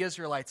people, the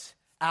Israelites,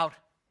 out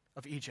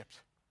of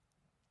Egypt.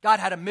 God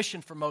had a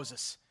mission for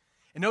Moses.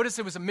 And notice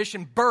it was a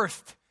mission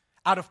birthed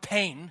out of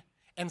pain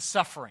and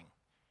suffering.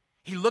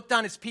 He looked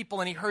on his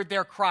people and he heard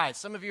their cries.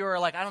 Some of you are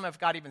like, I don't know if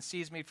God even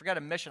sees me. Forget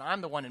a mission.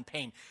 I'm the one in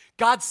pain.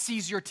 God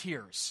sees your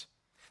tears.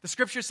 The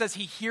scripture says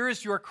he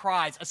hears your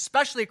cries,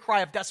 especially a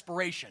cry of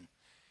desperation.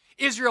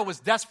 Israel was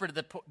desperate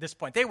at this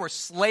point. They were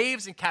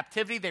slaves in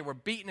captivity. They were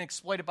beaten and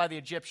exploited by the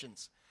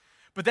Egyptians.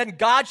 But then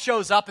God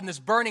shows up in this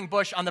burning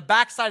bush on the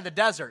backside of the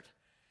desert.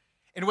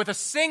 And with a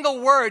single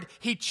word,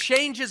 he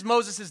changes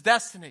Moses'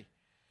 destiny.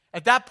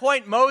 At that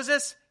point,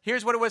 Moses,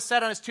 here's what it was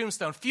said on his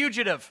tombstone.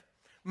 Fugitive,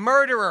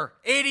 murderer,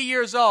 80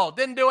 years old,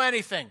 didn't do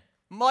anything.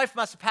 Life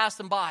must have passed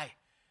him by.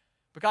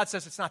 But God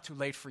says, it's not too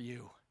late for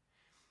you.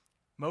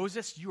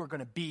 Moses, you are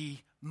going to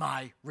be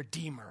my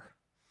redeemer.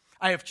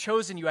 I have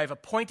chosen you, I have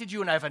appointed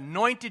you, and I have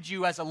anointed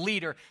you as a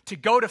leader to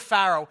go to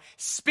Pharaoh,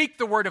 speak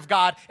the word of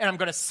God, and I'm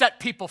going to set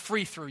people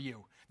free through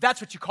you.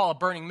 That's what you call a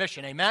burning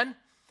mission, amen?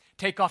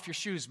 Take off your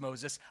shoes,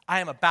 Moses.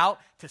 I am about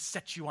to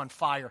set you on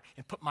fire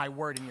and put my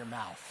word in your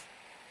mouth.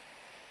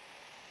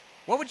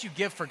 What would you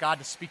give for God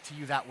to speak to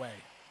you that way?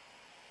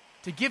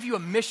 To give you a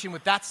mission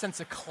with that sense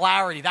of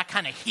clarity, that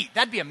kind of heat.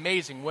 That'd be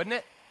amazing, wouldn't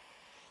it?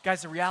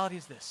 Guys, the reality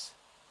is this.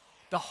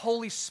 The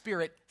Holy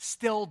Spirit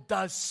still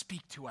does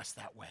speak to us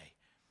that way.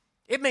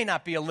 It may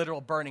not be a literal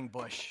burning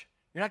bush.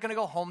 You're not going to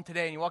go home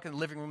today and you walk in the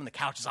living room and the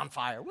couch is on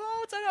fire. Whoa,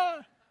 what's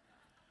that?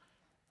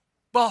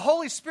 But the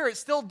Holy Spirit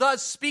still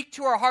does speak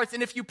to our hearts.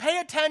 And if you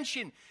pay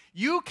attention,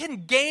 you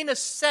can gain a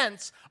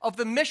sense of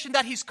the mission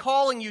that he's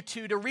calling you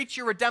to reach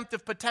your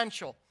redemptive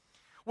potential.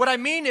 What I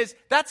mean is,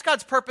 that's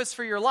God's purpose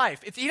for your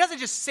life. He doesn't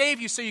just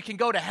save you so you can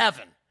go to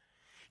heaven.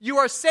 You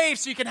are saved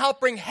so you can help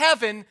bring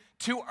heaven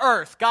to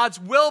earth. God's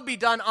will be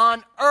done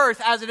on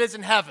earth as it is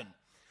in heaven.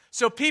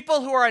 So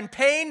people who are in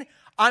pain,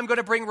 I'm going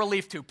to bring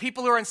relief to.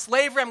 People who are in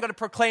slavery, I'm going to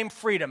proclaim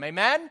freedom.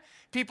 Amen?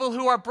 People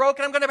who are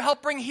broken, I'm going to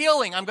help bring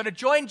healing. I'm going to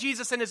join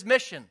Jesus in his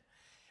mission.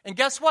 And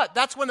guess what?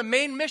 That's one of the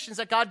main missions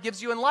that God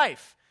gives you in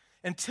life.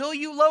 Until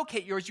you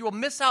locate yours, you will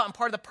miss out on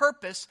part of the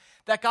purpose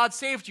that God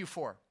saved you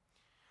for.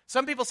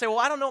 Some people say, well,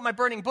 I don't know what my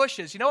burning bush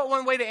is. You know what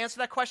one way to answer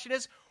that question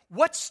is?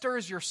 What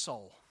stirs your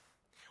soul?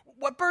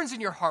 What burns in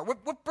your heart?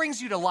 What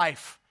brings you to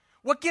life?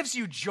 What gives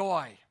you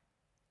joy?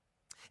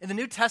 In the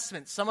New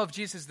Testament, some of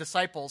Jesus'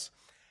 disciples,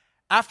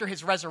 after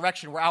his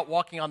resurrection, were out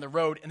walking on the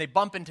road, and they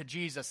bump into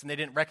Jesus, and they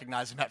didn't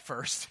recognize him at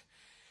first.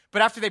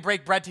 But after they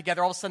break bread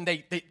together, all of a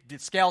sudden, the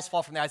scales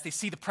fall from their eyes. They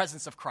see the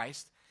presence of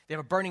Christ. They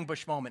have a burning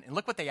bush moment. And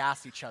look what they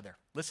ask each other.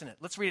 Listen,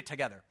 let's read it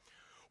together.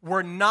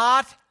 Were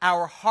not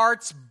our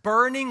hearts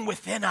burning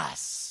within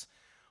us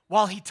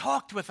while he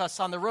talked with us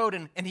on the road,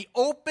 and he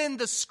opened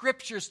the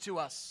scriptures to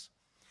us?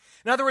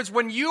 In other words,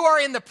 when you are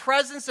in the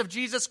presence of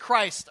Jesus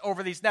Christ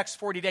over these next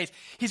 40 days,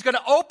 he's going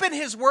to open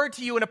his word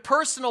to you in a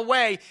personal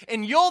way,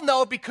 and you'll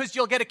know because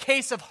you'll get a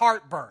case of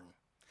heartburn.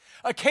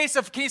 A case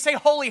of, can you say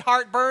holy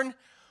heartburn?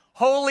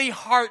 Holy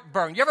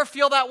heartburn. You ever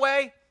feel that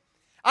way?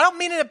 I don't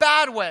mean in a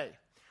bad way.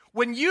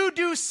 When you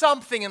do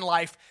something in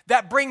life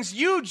that brings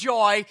you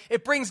joy,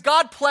 it brings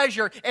God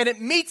pleasure, and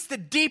it meets the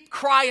deep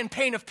cry and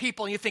pain of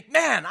people, and you think,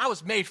 man, I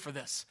was made for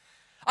this.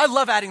 I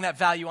love adding that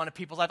value onto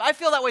people's life. I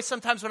feel that way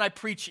sometimes when I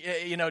preach,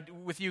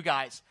 with you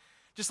guys.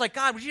 Just like,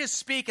 God, would you just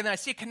speak? And then I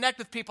see it connect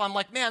with people. I'm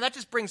like, man, that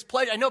just brings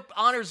pleasure. I know it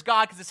honors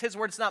God because it's his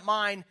word, it's not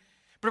mine.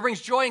 But it brings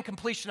joy and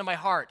completion in my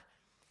heart.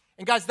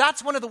 And guys,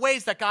 that's one of the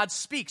ways that God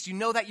speaks. You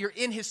know that you're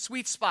in his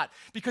sweet spot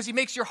because he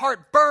makes your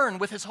heart burn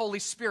with his Holy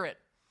Spirit.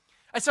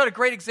 I saw a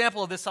great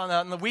example of this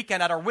on the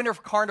weekend at our Winter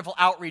Carnival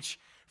outreach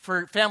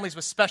for families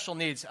with special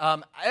needs.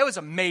 It was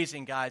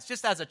amazing, guys.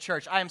 Just as a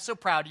church, I am so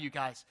proud of you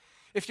guys.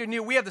 If you're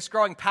new, we have this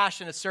growing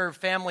passion to serve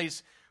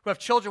families who have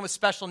children with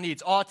special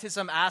needs,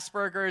 autism,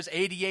 Asperger's,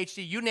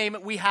 ADHD, you name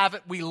it, we have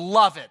it. We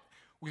love it.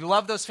 We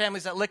love those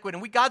families at Liquid,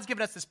 and God's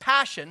given us this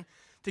passion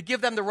to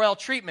give them the royal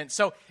treatment.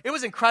 So it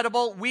was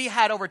incredible. We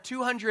had over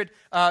 200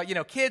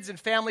 kids and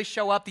families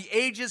show up. The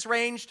ages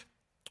ranged.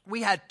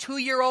 We had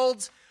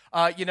 2-year-olds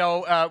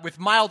with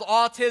mild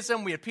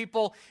autism. We had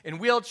people in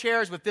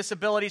wheelchairs with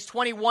disabilities,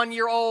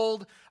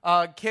 21-year-old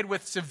kid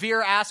with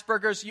severe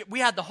Asperger's. We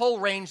had the whole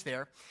range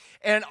there.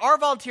 And our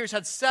volunteers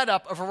had set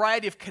up a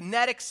variety of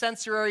kinetic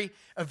sensory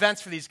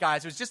events for these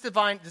guys. It was just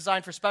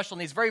designed for special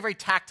needs, very, very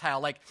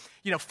tactile, like,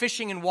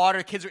 fishing in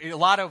water. Kids, a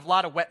lot of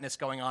wetness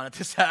going on at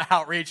this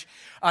outreach.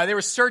 They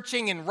were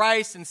searching in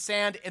rice and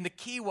sand, and the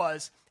key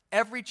was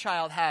every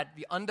child had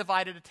the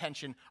undivided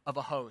attention of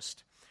a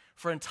host.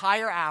 For an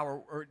entire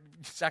hour, or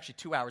it's actually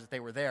 2 hours that they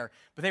were there,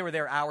 but they were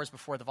there hours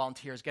before the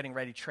volunteers getting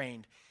ready,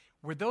 trained.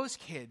 Where those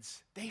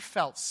kids, they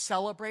felt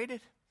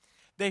celebrated.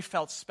 They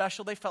felt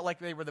special. They felt like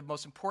they were the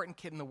most important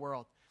kid in the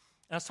world.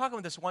 And I was talking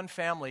with this one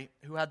family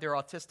who had their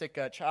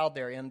autistic child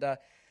there, and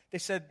they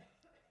said,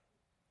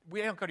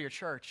 we don't go to your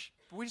church,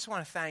 but we just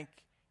want to thank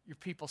your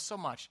people so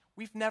much.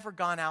 We've never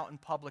gone out in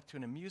public to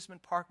an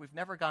amusement park. We've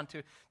never gone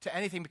to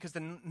anything because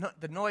the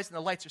noise and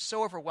the lights are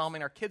so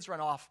overwhelming. Our kids run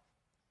off.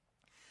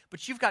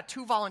 But you've got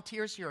 2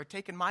 volunteers here who are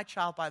taking my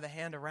child by the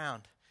hand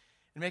around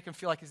and make him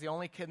feel like he's the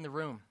only kid in the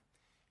room.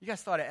 You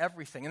guys thought of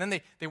everything. And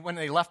then when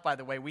they left, by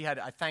the way,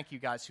 I thank you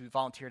guys who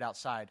volunteered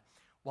outside.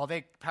 While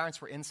parents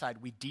were inside,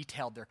 we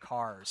detailed their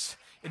cars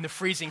in the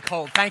freezing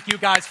cold. Thank you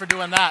guys for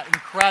doing that.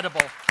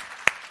 Incredible.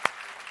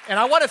 And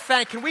I want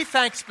to can we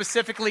thank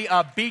specifically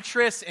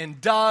Beatrice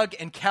and Doug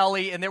and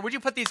Kelly? And would you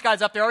put these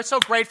guys up there? We're so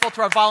grateful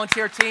to our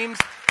volunteer teams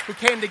who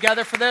came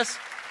together for this.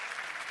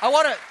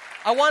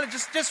 I want to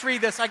just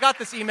read this. I got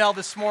this email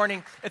this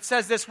morning. It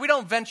says this: we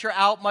don't venture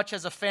out much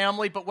as a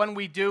family, but when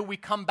we do, we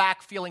come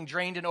back feeling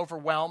drained and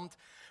overwhelmed.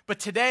 But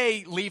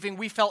today, leaving,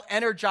 we felt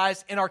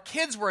energized, and our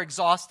kids were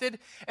exhausted,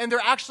 and they're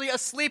actually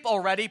asleep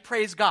already.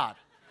 Praise God.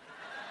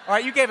 All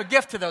right, you gave a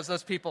gift to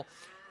those people.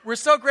 We're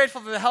so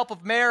grateful for the help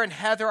of Mayor and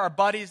Heather, our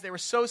buddies. They were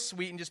so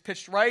sweet and just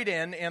pitched right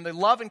in, and the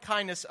love and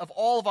kindness of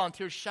all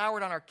volunteers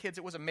showered on our kids.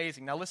 It was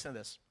amazing. Now listen to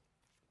this.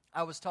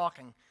 I was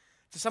talking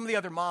to some of the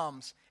other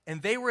moms,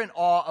 and they were in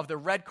awe of the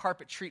red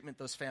carpet treatment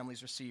those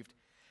families received.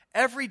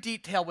 Every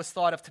detail was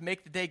thought of to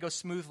make the day go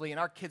smoothly, and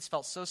our kids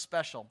felt so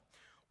special.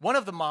 One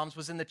of the moms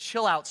was in the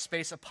chill-out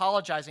space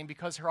apologizing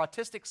because her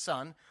autistic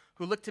son,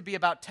 who looked to be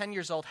about 10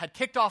 years old, had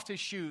kicked off his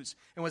shoes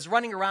and was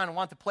running around and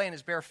wanted to play in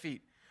his bare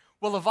feet.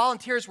 Well, the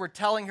volunteers were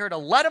telling her to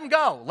let him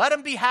go, let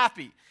him be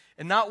happy,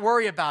 and not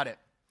worry about it.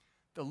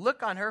 The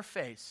look on her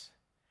face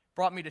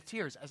brought me to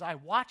tears as I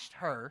watched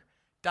her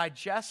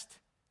digest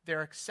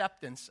their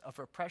acceptance of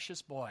her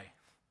precious boy.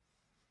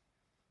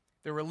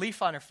 The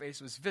relief on her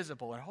face was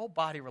visible, and her whole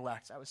body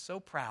relaxed. I was so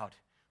proud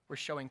we're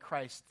showing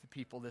Christ to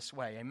people this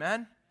way.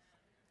 Amen?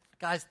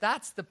 Guys,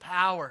 that's the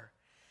power.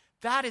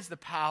 That is the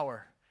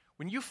power.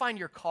 When you find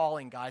your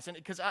calling, guys, and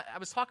because I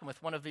was talking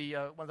with one of the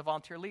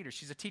volunteer leaders.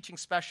 She's a teaching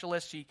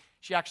specialist.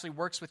 She actually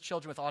works with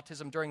children with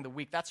autism during the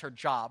week. That's her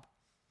job.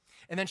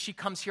 And then she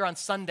comes here on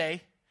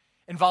Sunday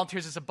and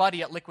volunteers as a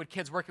buddy at Liquid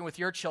Kids working with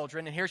your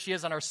children. And here she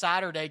is on our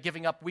Saturday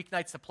giving up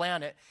weeknights to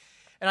Planet.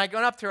 And I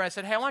went up to her and I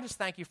said, hey, I want to just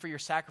thank you for your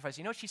sacrifice.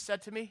 You know what she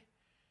said to me?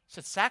 She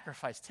said,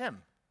 sacrifice,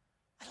 Tim.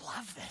 I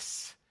love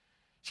this.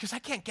 She goes, I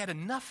can't get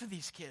enough of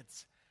these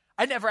kids.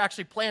 I never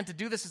actually planned to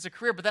do this as a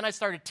career, but then I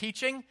started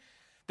teaching.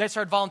 Then I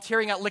started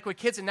volunteering at Liquid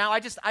Kids. And now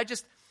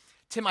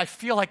Tim, I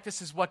feel like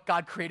this is what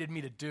God created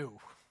me to do.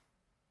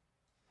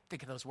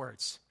 Think of those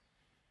words.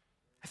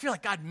 I feel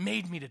like God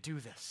made me to do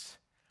this.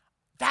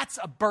 That's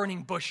a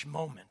burning bush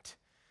moment.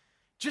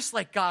 Just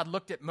like God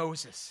looked at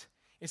Moses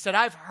and said,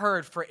 I've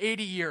heard for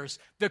 80 years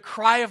the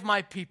cry of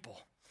my people,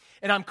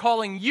 and I'm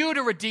calling you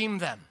to redeem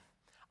them.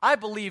 I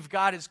believe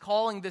God is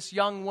calling this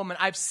young woman.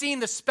 I've seen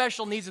the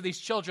special needs of these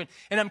children,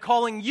 and I'm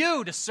calling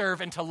you to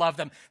serve and to love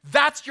them.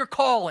 That's your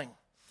calling.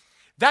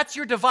 That's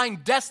your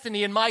divine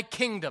destiny in my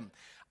kingdom.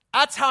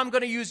 That's how I'm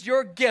going to use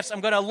your gifts.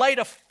 I'm going to light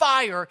a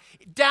fire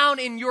down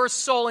in your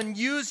soul and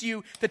use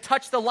you to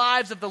touch the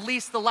lives of the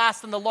least, the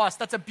last, and the lost.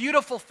 That's a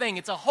beautiful thing.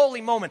 It's a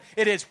holy moment.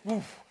 It is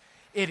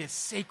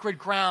sacred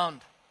ground.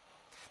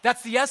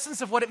 That's the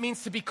essence of what it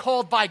means to be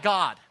called by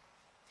God.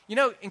 You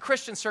know, in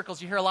Christian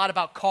circles, you hear a lot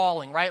about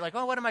calling, right? Like,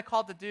 oh, what am I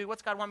called to do?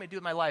 What's God want me to do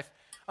with my life?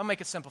 I'll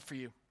make it simple for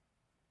you.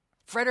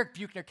 Frederick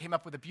Buechner came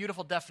up with a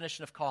beautiful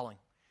definition of calling.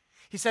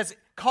 He says,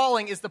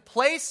 calling is the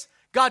place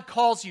God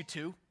calls you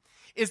to,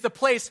 is the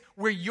place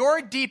where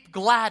your deep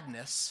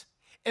gladness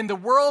and the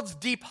world's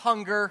deep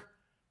hunger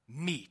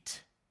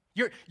meet.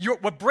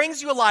 What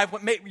brings you alive,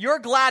 your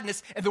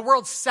gladness and the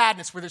world's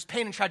sadness, where there's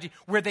pain and tragedy,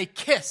 where they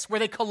kiss, where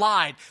they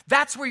collide.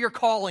 That's where your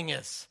calling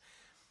is.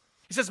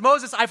 He says,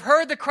 Moses, I've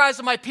heard the cries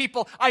of my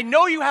people. I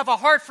know you have a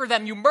heart for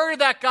them. You murdered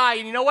that guy,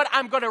 and you know what?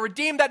 I'm going to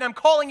redeem that, and I'm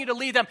calling you to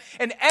lead them.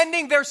 And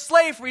ending their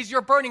slavery is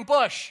your burning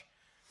bush.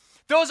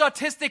 Those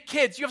autistic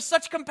kids, you have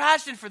such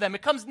compassion for them.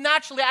 It comes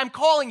naturally. I'm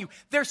calling you.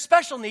 They're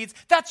special needs.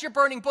 That's your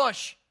burning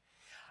bush.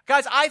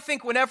 Guys, I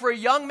think whenever a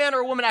young man or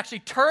a woman actually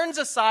turns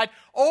aside,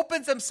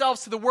 opens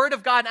themselves to the word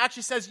of God and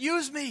actually says,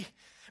 use me,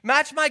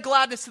 match my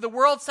gladness to the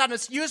world's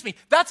sadness, use me,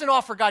 that's an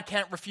offer God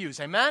can't refuse,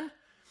 amen?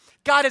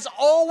 God is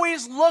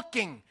always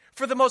looking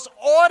for the most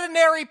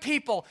ordinary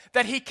people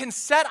that he can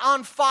set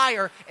on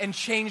fire and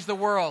change the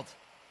world.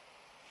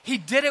 He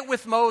did it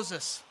with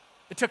Moses.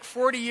 It took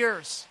 40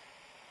 years.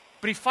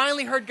 But he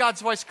finally heard God's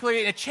voice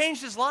clearly, and it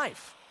changed his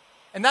life.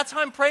 And that's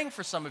how I'm praying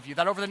for some of you,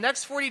 that over the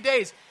next 40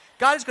 days,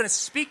 God is going to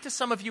speak to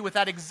some of you with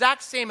that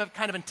exact same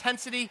kind of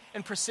intensity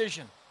and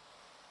precision.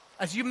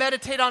 As you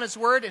meditate on his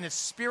word and his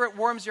spirit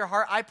warms your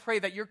heart, I pray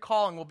that your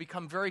calling will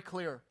become very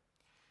clear.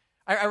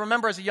 I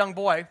remember as a young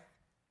boy,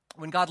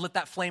 when God lit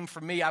that flame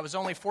for me, I was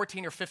only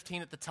 14 or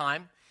 15 at the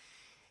time.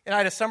 And I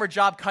had a summer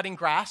job cutting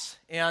grass,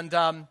 and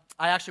I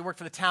actually worked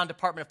for the town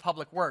Department of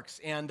Public Works.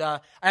 And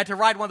I had to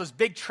ride one of those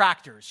big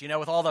tractors,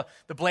 with all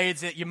the blades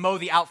that you mow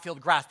the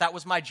outfield grass. That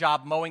was my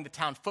job, mowing the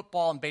town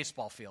football and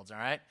baseball fields, all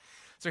right?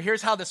 So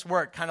here's how this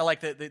worked. Kind of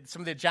like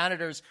some of the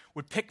janitors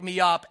would pick me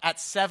up at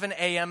 7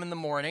 a.m. in the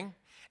morning,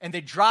 and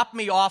they'd drop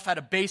me off at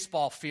a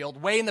baseball field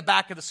way in the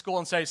back of the school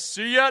and say,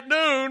 see you at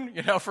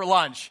noon, for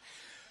lunch.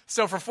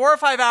 So for 4 or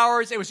 5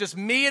 hours, it was just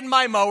me and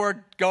my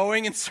mower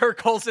going in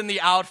circles in the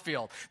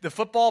outfield. The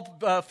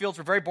football fields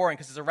were very boring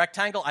because it's a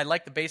rectangle. I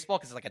like the baseball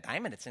because it's like a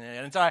diamond. It's in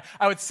it. And so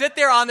I would sit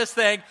there on this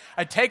thing.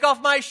 I'd take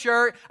off my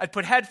shirt. I'd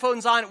put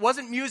headphones on. It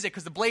wasn't music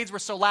because the blades were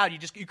so loud.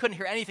 You couldn't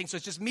hear anything. So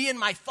it's just me and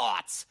my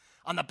thoughts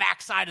on the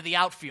backside of the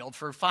outfield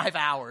for 5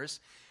 hours.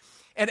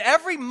 And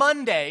every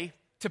Monday,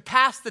 to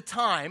pass the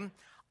time,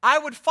 I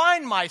would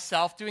find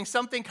myself doing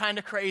something kind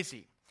of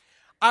crazy.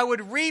 I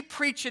would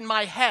re-preach in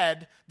my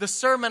head the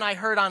sermon I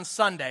heard on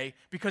Sunday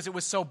because it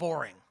was so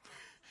boring.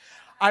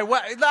 I'll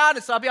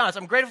be honest,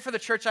 I'm grateful for the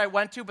church I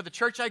went to, but the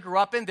church I grew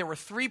up in, there were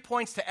 3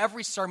 points to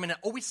every sermon, and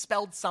it always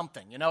spelled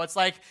something. It's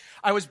like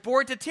I was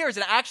bored to tears.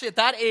 And actually at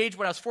that age,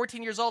 when I was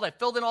 14 years old, I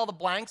filled in all the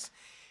blanks,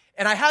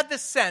 and I had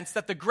this sense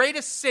that the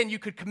greatest sin you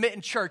could commit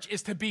in church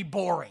is to be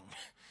boring.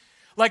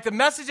 Like the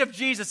message of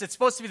Jesus, it's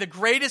supposed to be the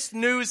greatest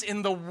news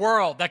in the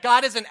world. That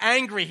God isn't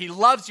angry. He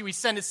loves you. He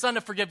sent his son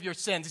to forgive your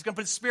sins. He's going to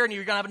put his spirit in you.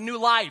 You're going to have a new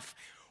life.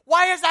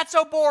 Why is that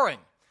so boring?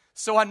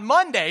 So on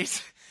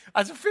Mondays,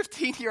 as a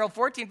 15-year-old,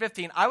 14,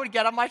 15, I would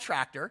get on my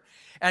tractor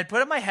and I'd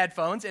put in my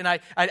headphones and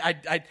I'd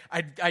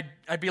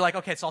be like,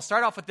 okay, so I'll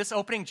start off with this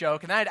opening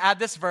joke and then I'd add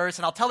this verse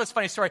and I'll tell this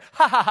funny story.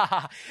 Ha, ha, ha,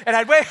 ha. And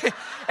I'd wave,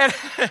 and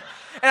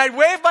I'd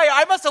wave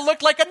I must have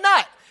looked like a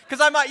nut.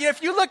 Because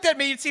if you looked at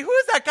me, you'd see, who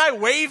is that guy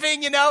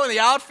waving, in the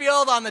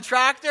outfield on the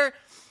tractor?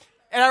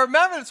 And I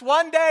remember this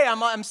one day,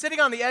 I'm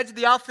sitting on the edge of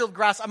the outfield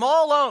grass. I'm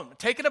all alone,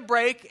 taking a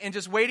break and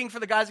just waiting for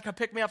the guys to come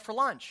pick me up for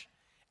lunch.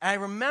 And I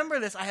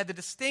remember this. I had the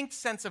distinct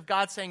sense of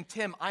God saying,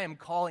 Tim, I am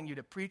calling you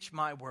to preach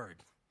my word.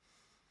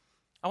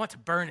 I want to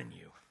burn in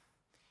you.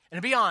 And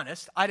to be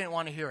honest, I didn't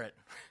want to hear it.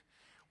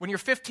 When you're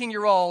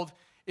 15-year-old,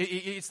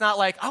 it's not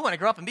like, I want to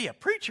grow up and be a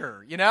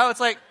preacher. It's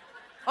like,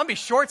 I'm going to be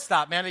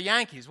shortstop, man, the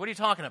Yankees. What are you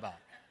talking about?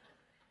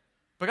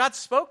 But God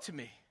spoke to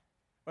me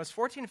when I was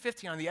 14 and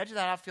 15 on the edge of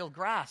that outfield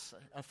grass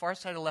on the far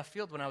side of the left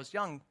field when I was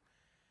young,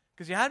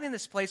 because he had me in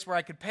this place where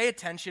I could pay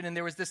attention, and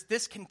there was this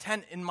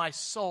discontent in my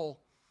soul,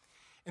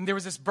 and there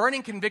was this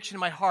burning conviction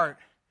in my heart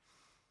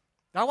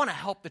that I want to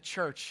help the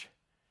church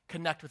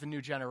connect with a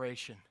new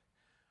generation.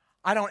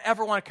 I don't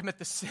ever want to commit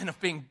the sin of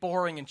being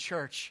boring in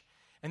church,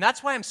 and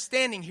that's why I'm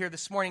standing here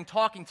this morning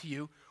talking to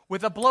you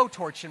with a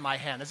blowtorch in my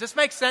hand. Does this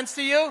make sense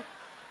to you?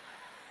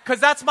 Because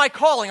that's my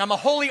calling. I'm a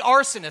holy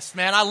arsonist,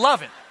 man. I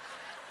love it.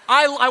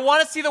 I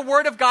want to see the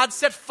word of God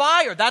set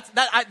fire. That's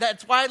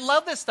why I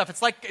love this stuff.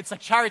 It's like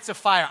chariots of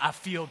fire. I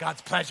feel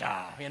God's pleasure,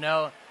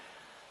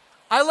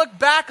 I look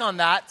back on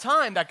that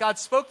time that God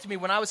spoke to me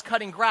when I was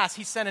cutting grass.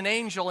 He sent an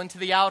angel into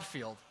the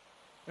outfield.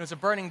 It was a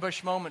burning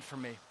bush moment for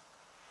me.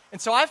 And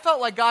so I felt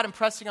like God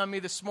impressing on me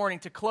this morning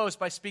to close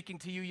by speaking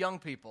to you young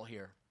people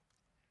here.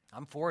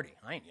 I'm 40.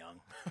 I ain't young.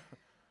 I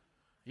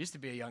used to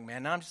be a young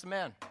man. Now I'm just a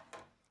man.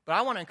 But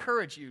I want to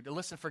encourage you to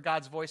listen for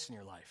God's voice in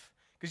your life.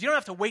 Because you don't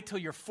have to wait till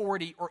you're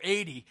 40 or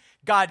 80.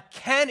 God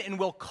can and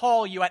will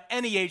call you at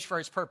any age for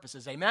his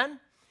purposes. Amen?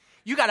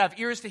 You got to have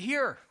ears to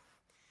hear.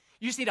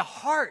 You just need a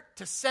heart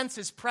to sense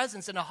his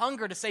presence and a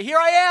hunger to say, here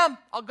I am,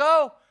 I'll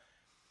go.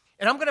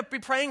 And I'm going to be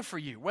praying for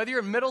you. Whether you're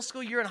in middle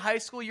school, you're in high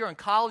school, you're in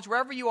college,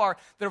 wherever you are,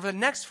 that over the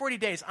next 40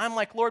 days, I'm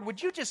like, Lord,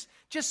 would you just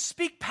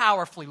speak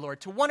powerfully, Lord,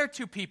 to one or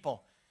two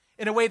people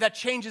in a way that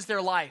changes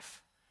their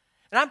life.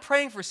 And I'm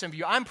praying for some of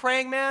you. I'm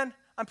praying, man.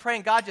 I'm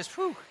praying God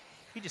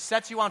he just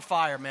sets you on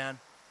fire, man.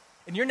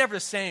 And you're never the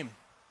same.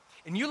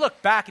 And you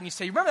look back and you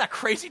say, you remember that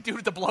crazy dude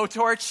with the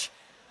blowtorch?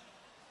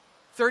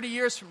 30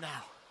 years from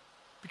now.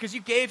 Because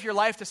you gave your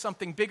life to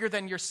something bigger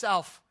than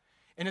yourself.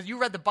 And as you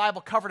read the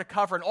Bible cover to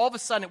cover, and all of a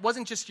sudden it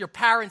wasn't just your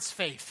parents'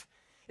 faith.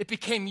 It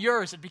became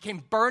yours. It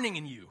became burning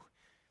in you.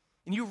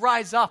 And you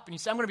rise up and you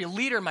say, I'm going to be a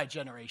leader in my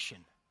generation.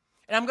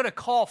 And I'm going to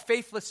call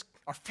faithless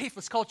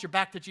culture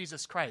back to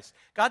Jesus Christ.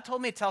 God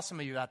told me to tell some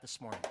of you that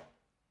this morning.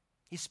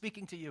 He's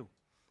speaking to you.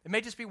 It may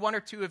just be one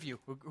or two of you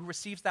who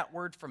receives that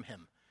word from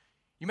him.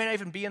 You may not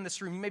even be in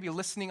this room. You may be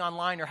listening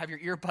online or have your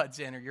earbuds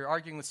in or you're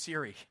arguing with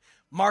Siri.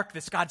 Mark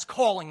this. God's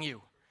calling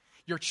you.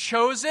 You're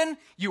chosen,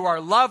 you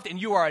are loved,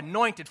 and you are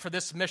anointed for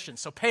this mission.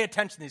 So pay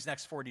attention these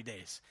next 40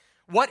 days.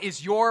 What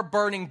is your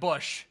burning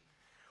bush?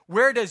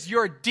 Where does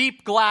your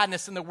deep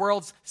gladness and the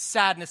world's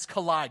sadness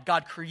collide?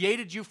 God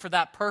created you for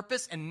that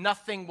purpose, and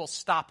nothing will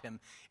stop him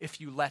if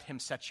you let him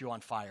set you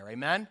on fire.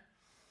 Amen?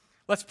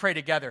 Let's pray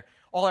together.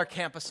 All our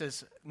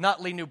campuses,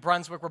 Nutley, New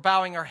Brunswick, we're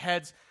bowing our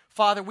heads.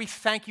 Father, we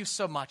thank you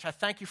so much. I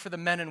thank you for the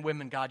men and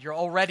women, God, you're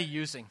already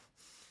using.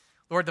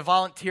 Lord, the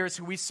volunteers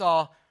who we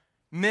saw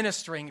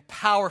ministering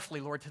powerfully,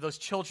 Lord, to those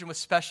children with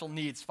special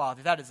needs,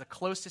 Father. That is the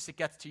closest it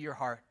gets to your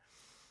heart.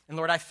 And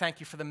Lord, I thank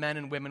you for the men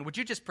and women. Would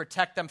you just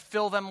protect them,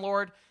 fill them,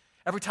 Lord?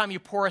 Every time you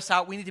pour us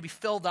out, we need to be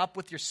filled up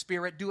with your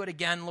Spirit. Do it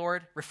again,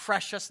 Lord.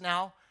 Refresh us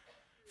now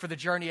for the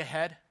journey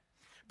ahead.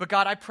 But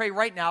God, I pray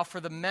right now for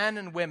the men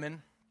and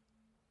women.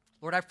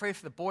 Lord, I pray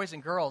for the boys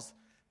and girls,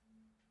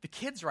 the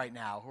kids right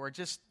now who are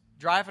just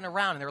driving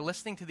around and they're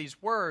listening to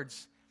these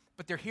words,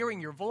 but they're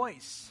hearing your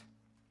voice,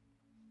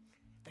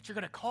 that you're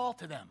going to call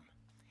to them.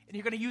 And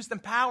you're going to use them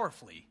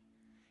powerfully.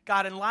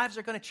 God, and lives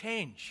are going to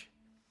change.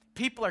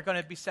 People are going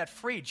to be set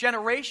free.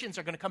 Generations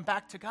are going to come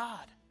back to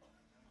God.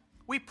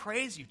 We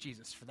praise you,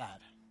 Jesus, for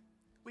that.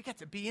 We get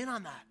to be in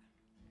on that.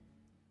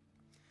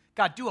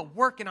 God, do a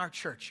work in our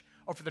church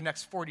over the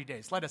next 40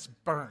 days. Let us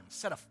burn,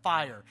 set a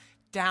fire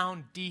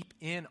down deep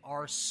in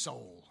our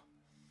soul.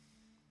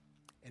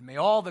 And may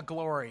all the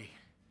glory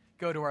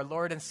go to our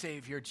Lord and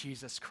Savior,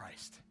 Jesus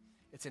Christ.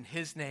 It's in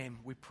his name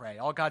we pray.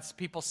 All God's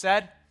people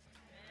said,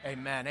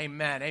 amen,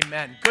 amen,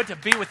 amen. Good to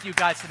be with you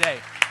guys today.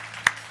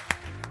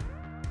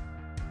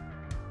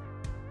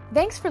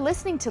 Thanks for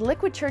listening to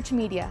Liquid Church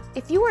Media.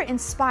 If you were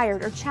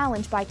inspired or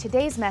challenged by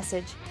today's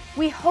message,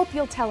 we hope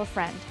you'll tell a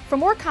friend. For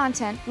more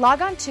content,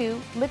 log on to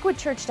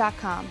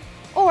liquidchurch.com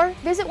or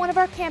visit one of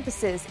our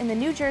campuses in the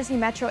New Jersey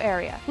metro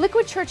area.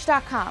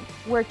 liquidchurch.com,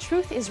 where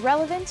truth is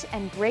relevant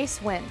and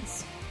grace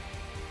wins.